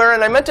this is where,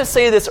 and I meant to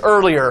say this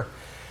earlier.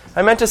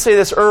 I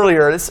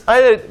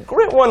had a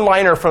great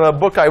one-liner from a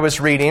book I was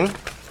reading,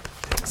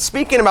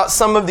 speaking about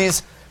some of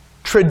these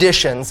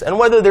traditions and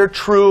whether they're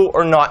true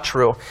or not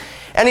true.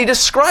 And he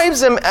describes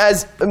them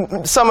as,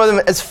 some of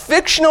them as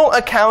fictional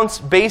accounts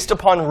based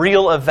upon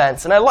real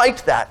events. And I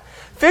liked that.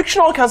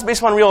 Fictional accounts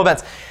based upon real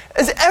events.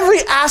 As every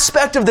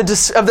aspect of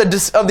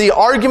the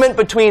argument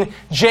between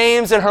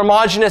James and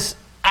Hermogenes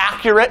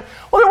accurate?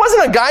 Well, there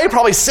wasn't a guy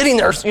probably sitting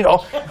there,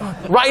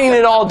 writing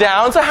it all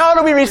down. So how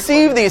do we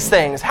receive these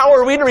things? How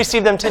are we to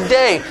receive them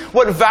today?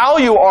 What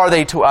value are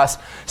they to us?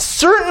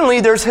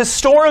 Certainly, there's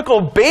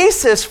historical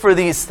basis for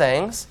these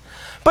things.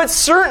 But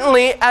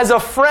certainly, as a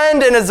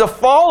friend and as a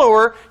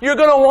follower, you're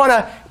going to want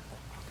to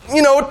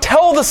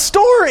tell the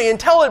story and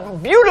tell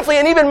it beautifully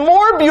and even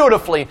more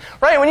beautifully,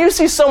 right? When you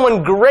see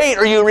someone great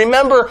or you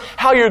remember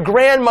how your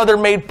grandmother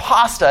made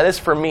pasta, this is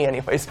for me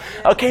anyways,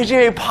 okay, she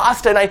made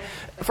pasta, and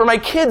for my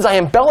kids, I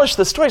embellish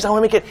the stories. I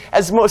want to make it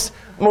as most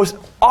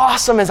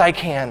awesome as I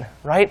can,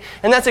 right?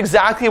 And that's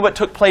exactly what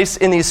took place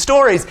in these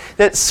stories.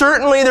 That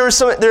certainly there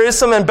is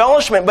some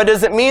embellishment, but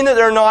does it mean that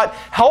they're not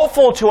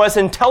helpful to us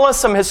and tell us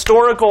some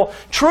historical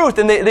truth?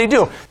 And they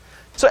do.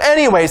 So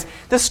anyways,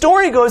 the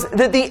story goes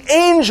that the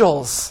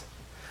angels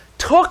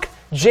took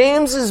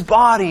James's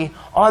body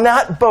on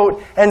that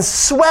boat and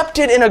swept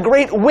it in a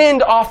great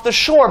wind off the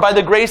shore by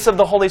the grace of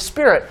the Holy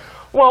Spirit.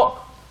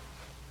 Well,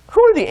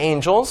 who are the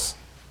angels?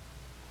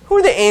 Who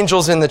are the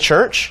angels in the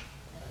church?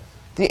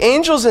 The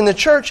angels in the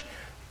church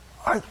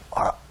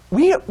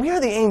we are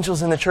the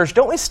angels in the church.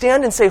 Don't we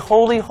stand and say,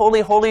 "Holy, holy,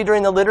 holy"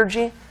 during the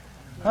liturgy?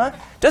 Huh?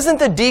 Doesn't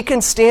the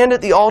deacon stand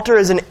at the altar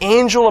as an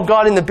angel of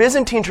God in the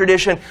Byzantine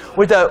tradition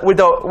with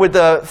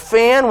a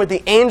fan with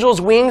the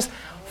angel's wings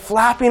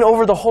flapping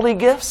over the holy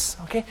gifts?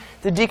 Okay,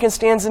 the deacon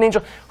stands as an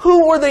angel.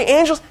 Who were the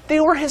angels? They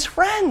were his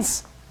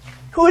friends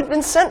who had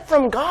been sent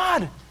from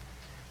God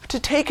to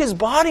take his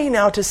body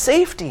now to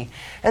safety.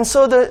 And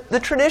so the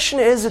tradition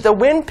is that the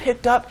wind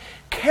picked up,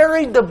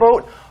 carried the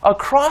boat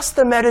across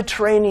the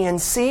Mediterranean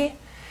Sea,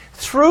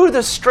 through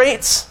the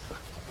straits,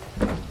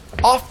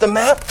 off the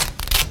map,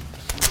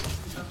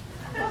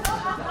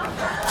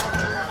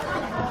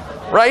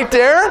 right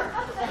there,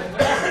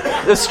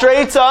 the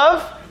Straits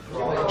of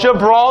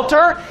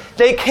Gibraltar.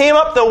 They came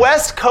up the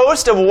west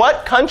coast of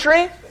what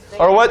country?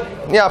 Or what?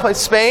 Yeah,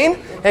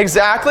 Spain.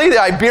 Exactly.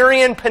 The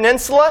Iberian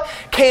Peninsula.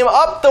 Came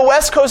up the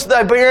west coast of the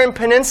Iberian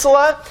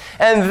Peninsula,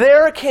 and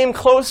there came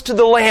close to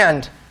the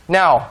land.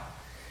 Now,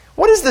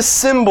 what is the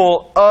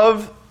symbol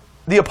of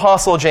the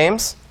Apostle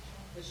James?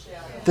 The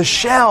shell. The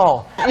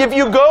shell. If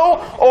you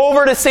go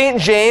over to St.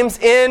 James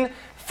in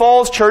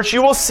Falls Church,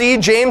 you will see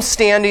James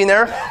standing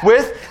there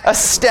with a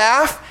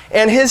staff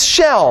and his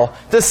shell.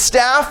 The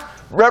staff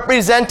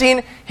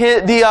representing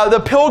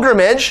the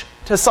pilgrimage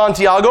to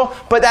Santiago,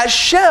 but that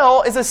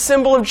shell is a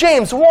symbol of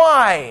James.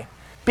 Why?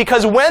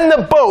 Because when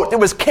the boat that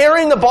was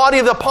carrying the body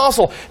of the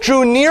apostle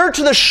drew near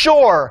to the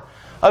shore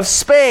of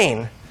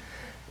Spain,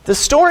 the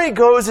story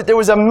goes that there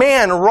was a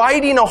man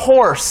riding a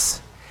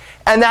horse,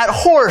 and that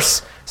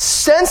horse,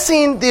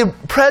 sensing the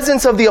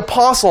presence of the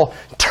apostle,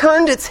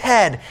 turned its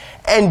head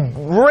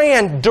and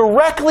ran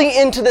directly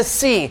into the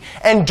sea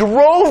and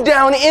drove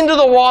down into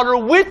the water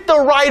with the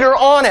rider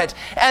on it.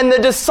 And the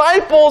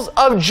disciples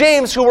of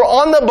James who were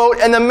on the boat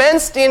and the men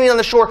standing on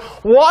the shore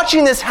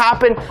watching this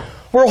happen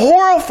were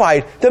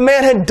horrified. The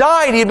man had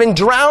died. He had been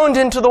drowned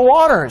into the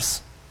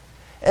waters.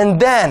 And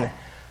then,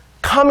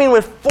 coming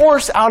with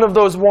force out of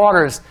those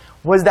waters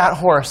was that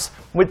horse,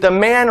 with the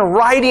man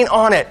riding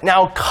on it,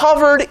 now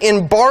covered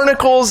in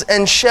barnacles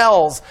and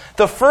shells.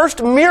 The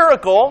first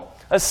miracle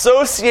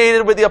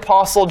associated with the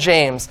Apostle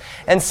James.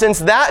 And since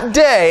that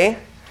day,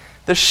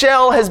 the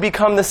shell has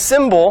become the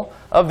symbol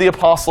of the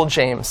Apostle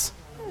James.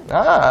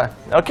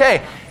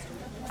 Okay.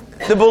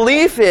 The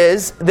belief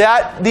is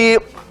that the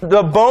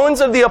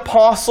bones of the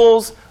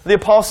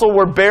apostle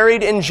were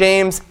buried in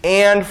James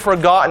and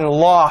forgotten,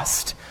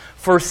 lost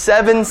for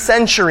 7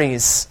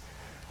 centuries.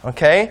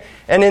 Okay?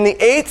 And in the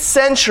 8th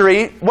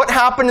century, what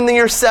happened in the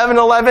year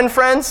 711,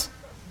 friends?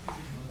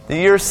 The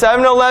year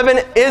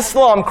 711,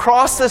 Islam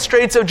crossed the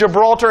Straits of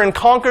Gibraltar and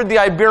conquered the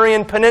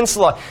Iberian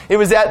Peninsula. It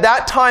was at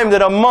that time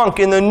that a monk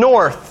in the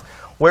north,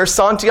 where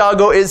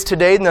Santiago is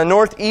today, in the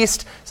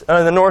northwest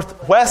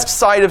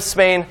side of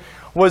Spain,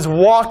 was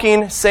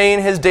walking,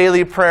 saying his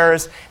daily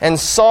prayers, and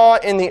saw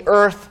in the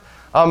earth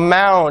a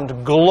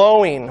mound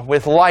glowing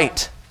with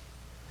light.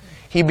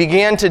 He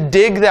began to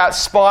dig that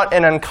spot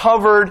and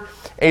uncovered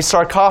a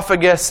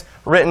sarcophagus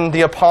written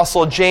the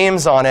Apostle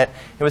James on it.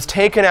 It was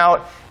taken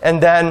out,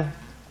 and then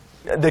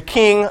the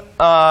king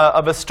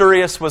of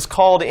Asturias was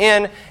called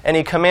in, and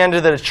he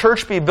commanded that a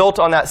church be built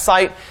on that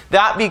site.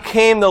 That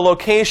became the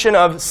location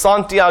of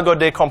Santiago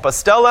de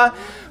Compostela,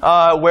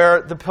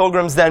 where the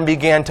pilgrims then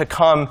began to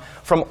come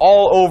from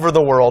all over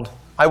the world.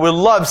 I would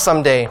love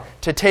someday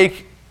to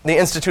take the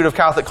Institute of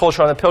Catholic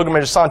Culture on the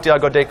pilgrimage of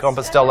Santiago de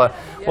Compostela.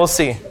 We'll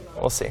see.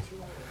 We'll see.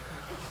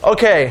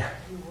 Okay.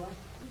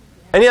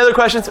 Any other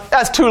questions?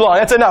 That's too long.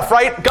 That's enough,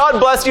 right? God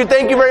bless you.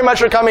 Thank you very much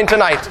for coming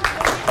tonight.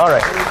 All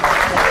right.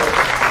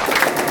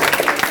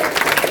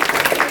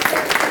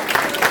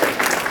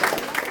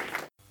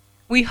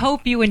 We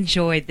hope you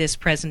enjoyed this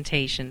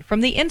presentation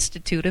from the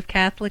Institute of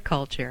Catholic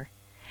Culture.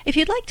 If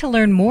you'd like to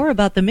learn more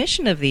about the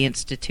mission of the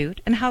Institute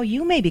and how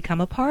you may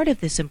become a part of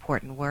this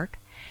important work,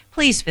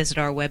 please visit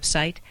our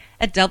website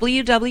at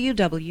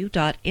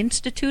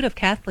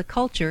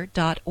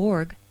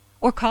www.instituteofcatholicculture.org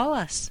or call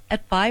us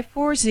at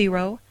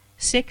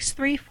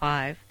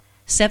 540-635-6900.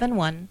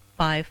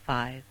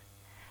 7155.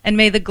 And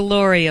may the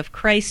glory of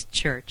Christ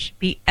Church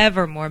be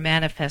ever more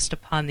manifest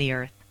upon the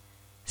earth.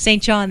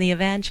 St. John the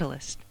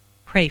Evangelist,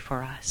 pray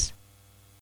for us.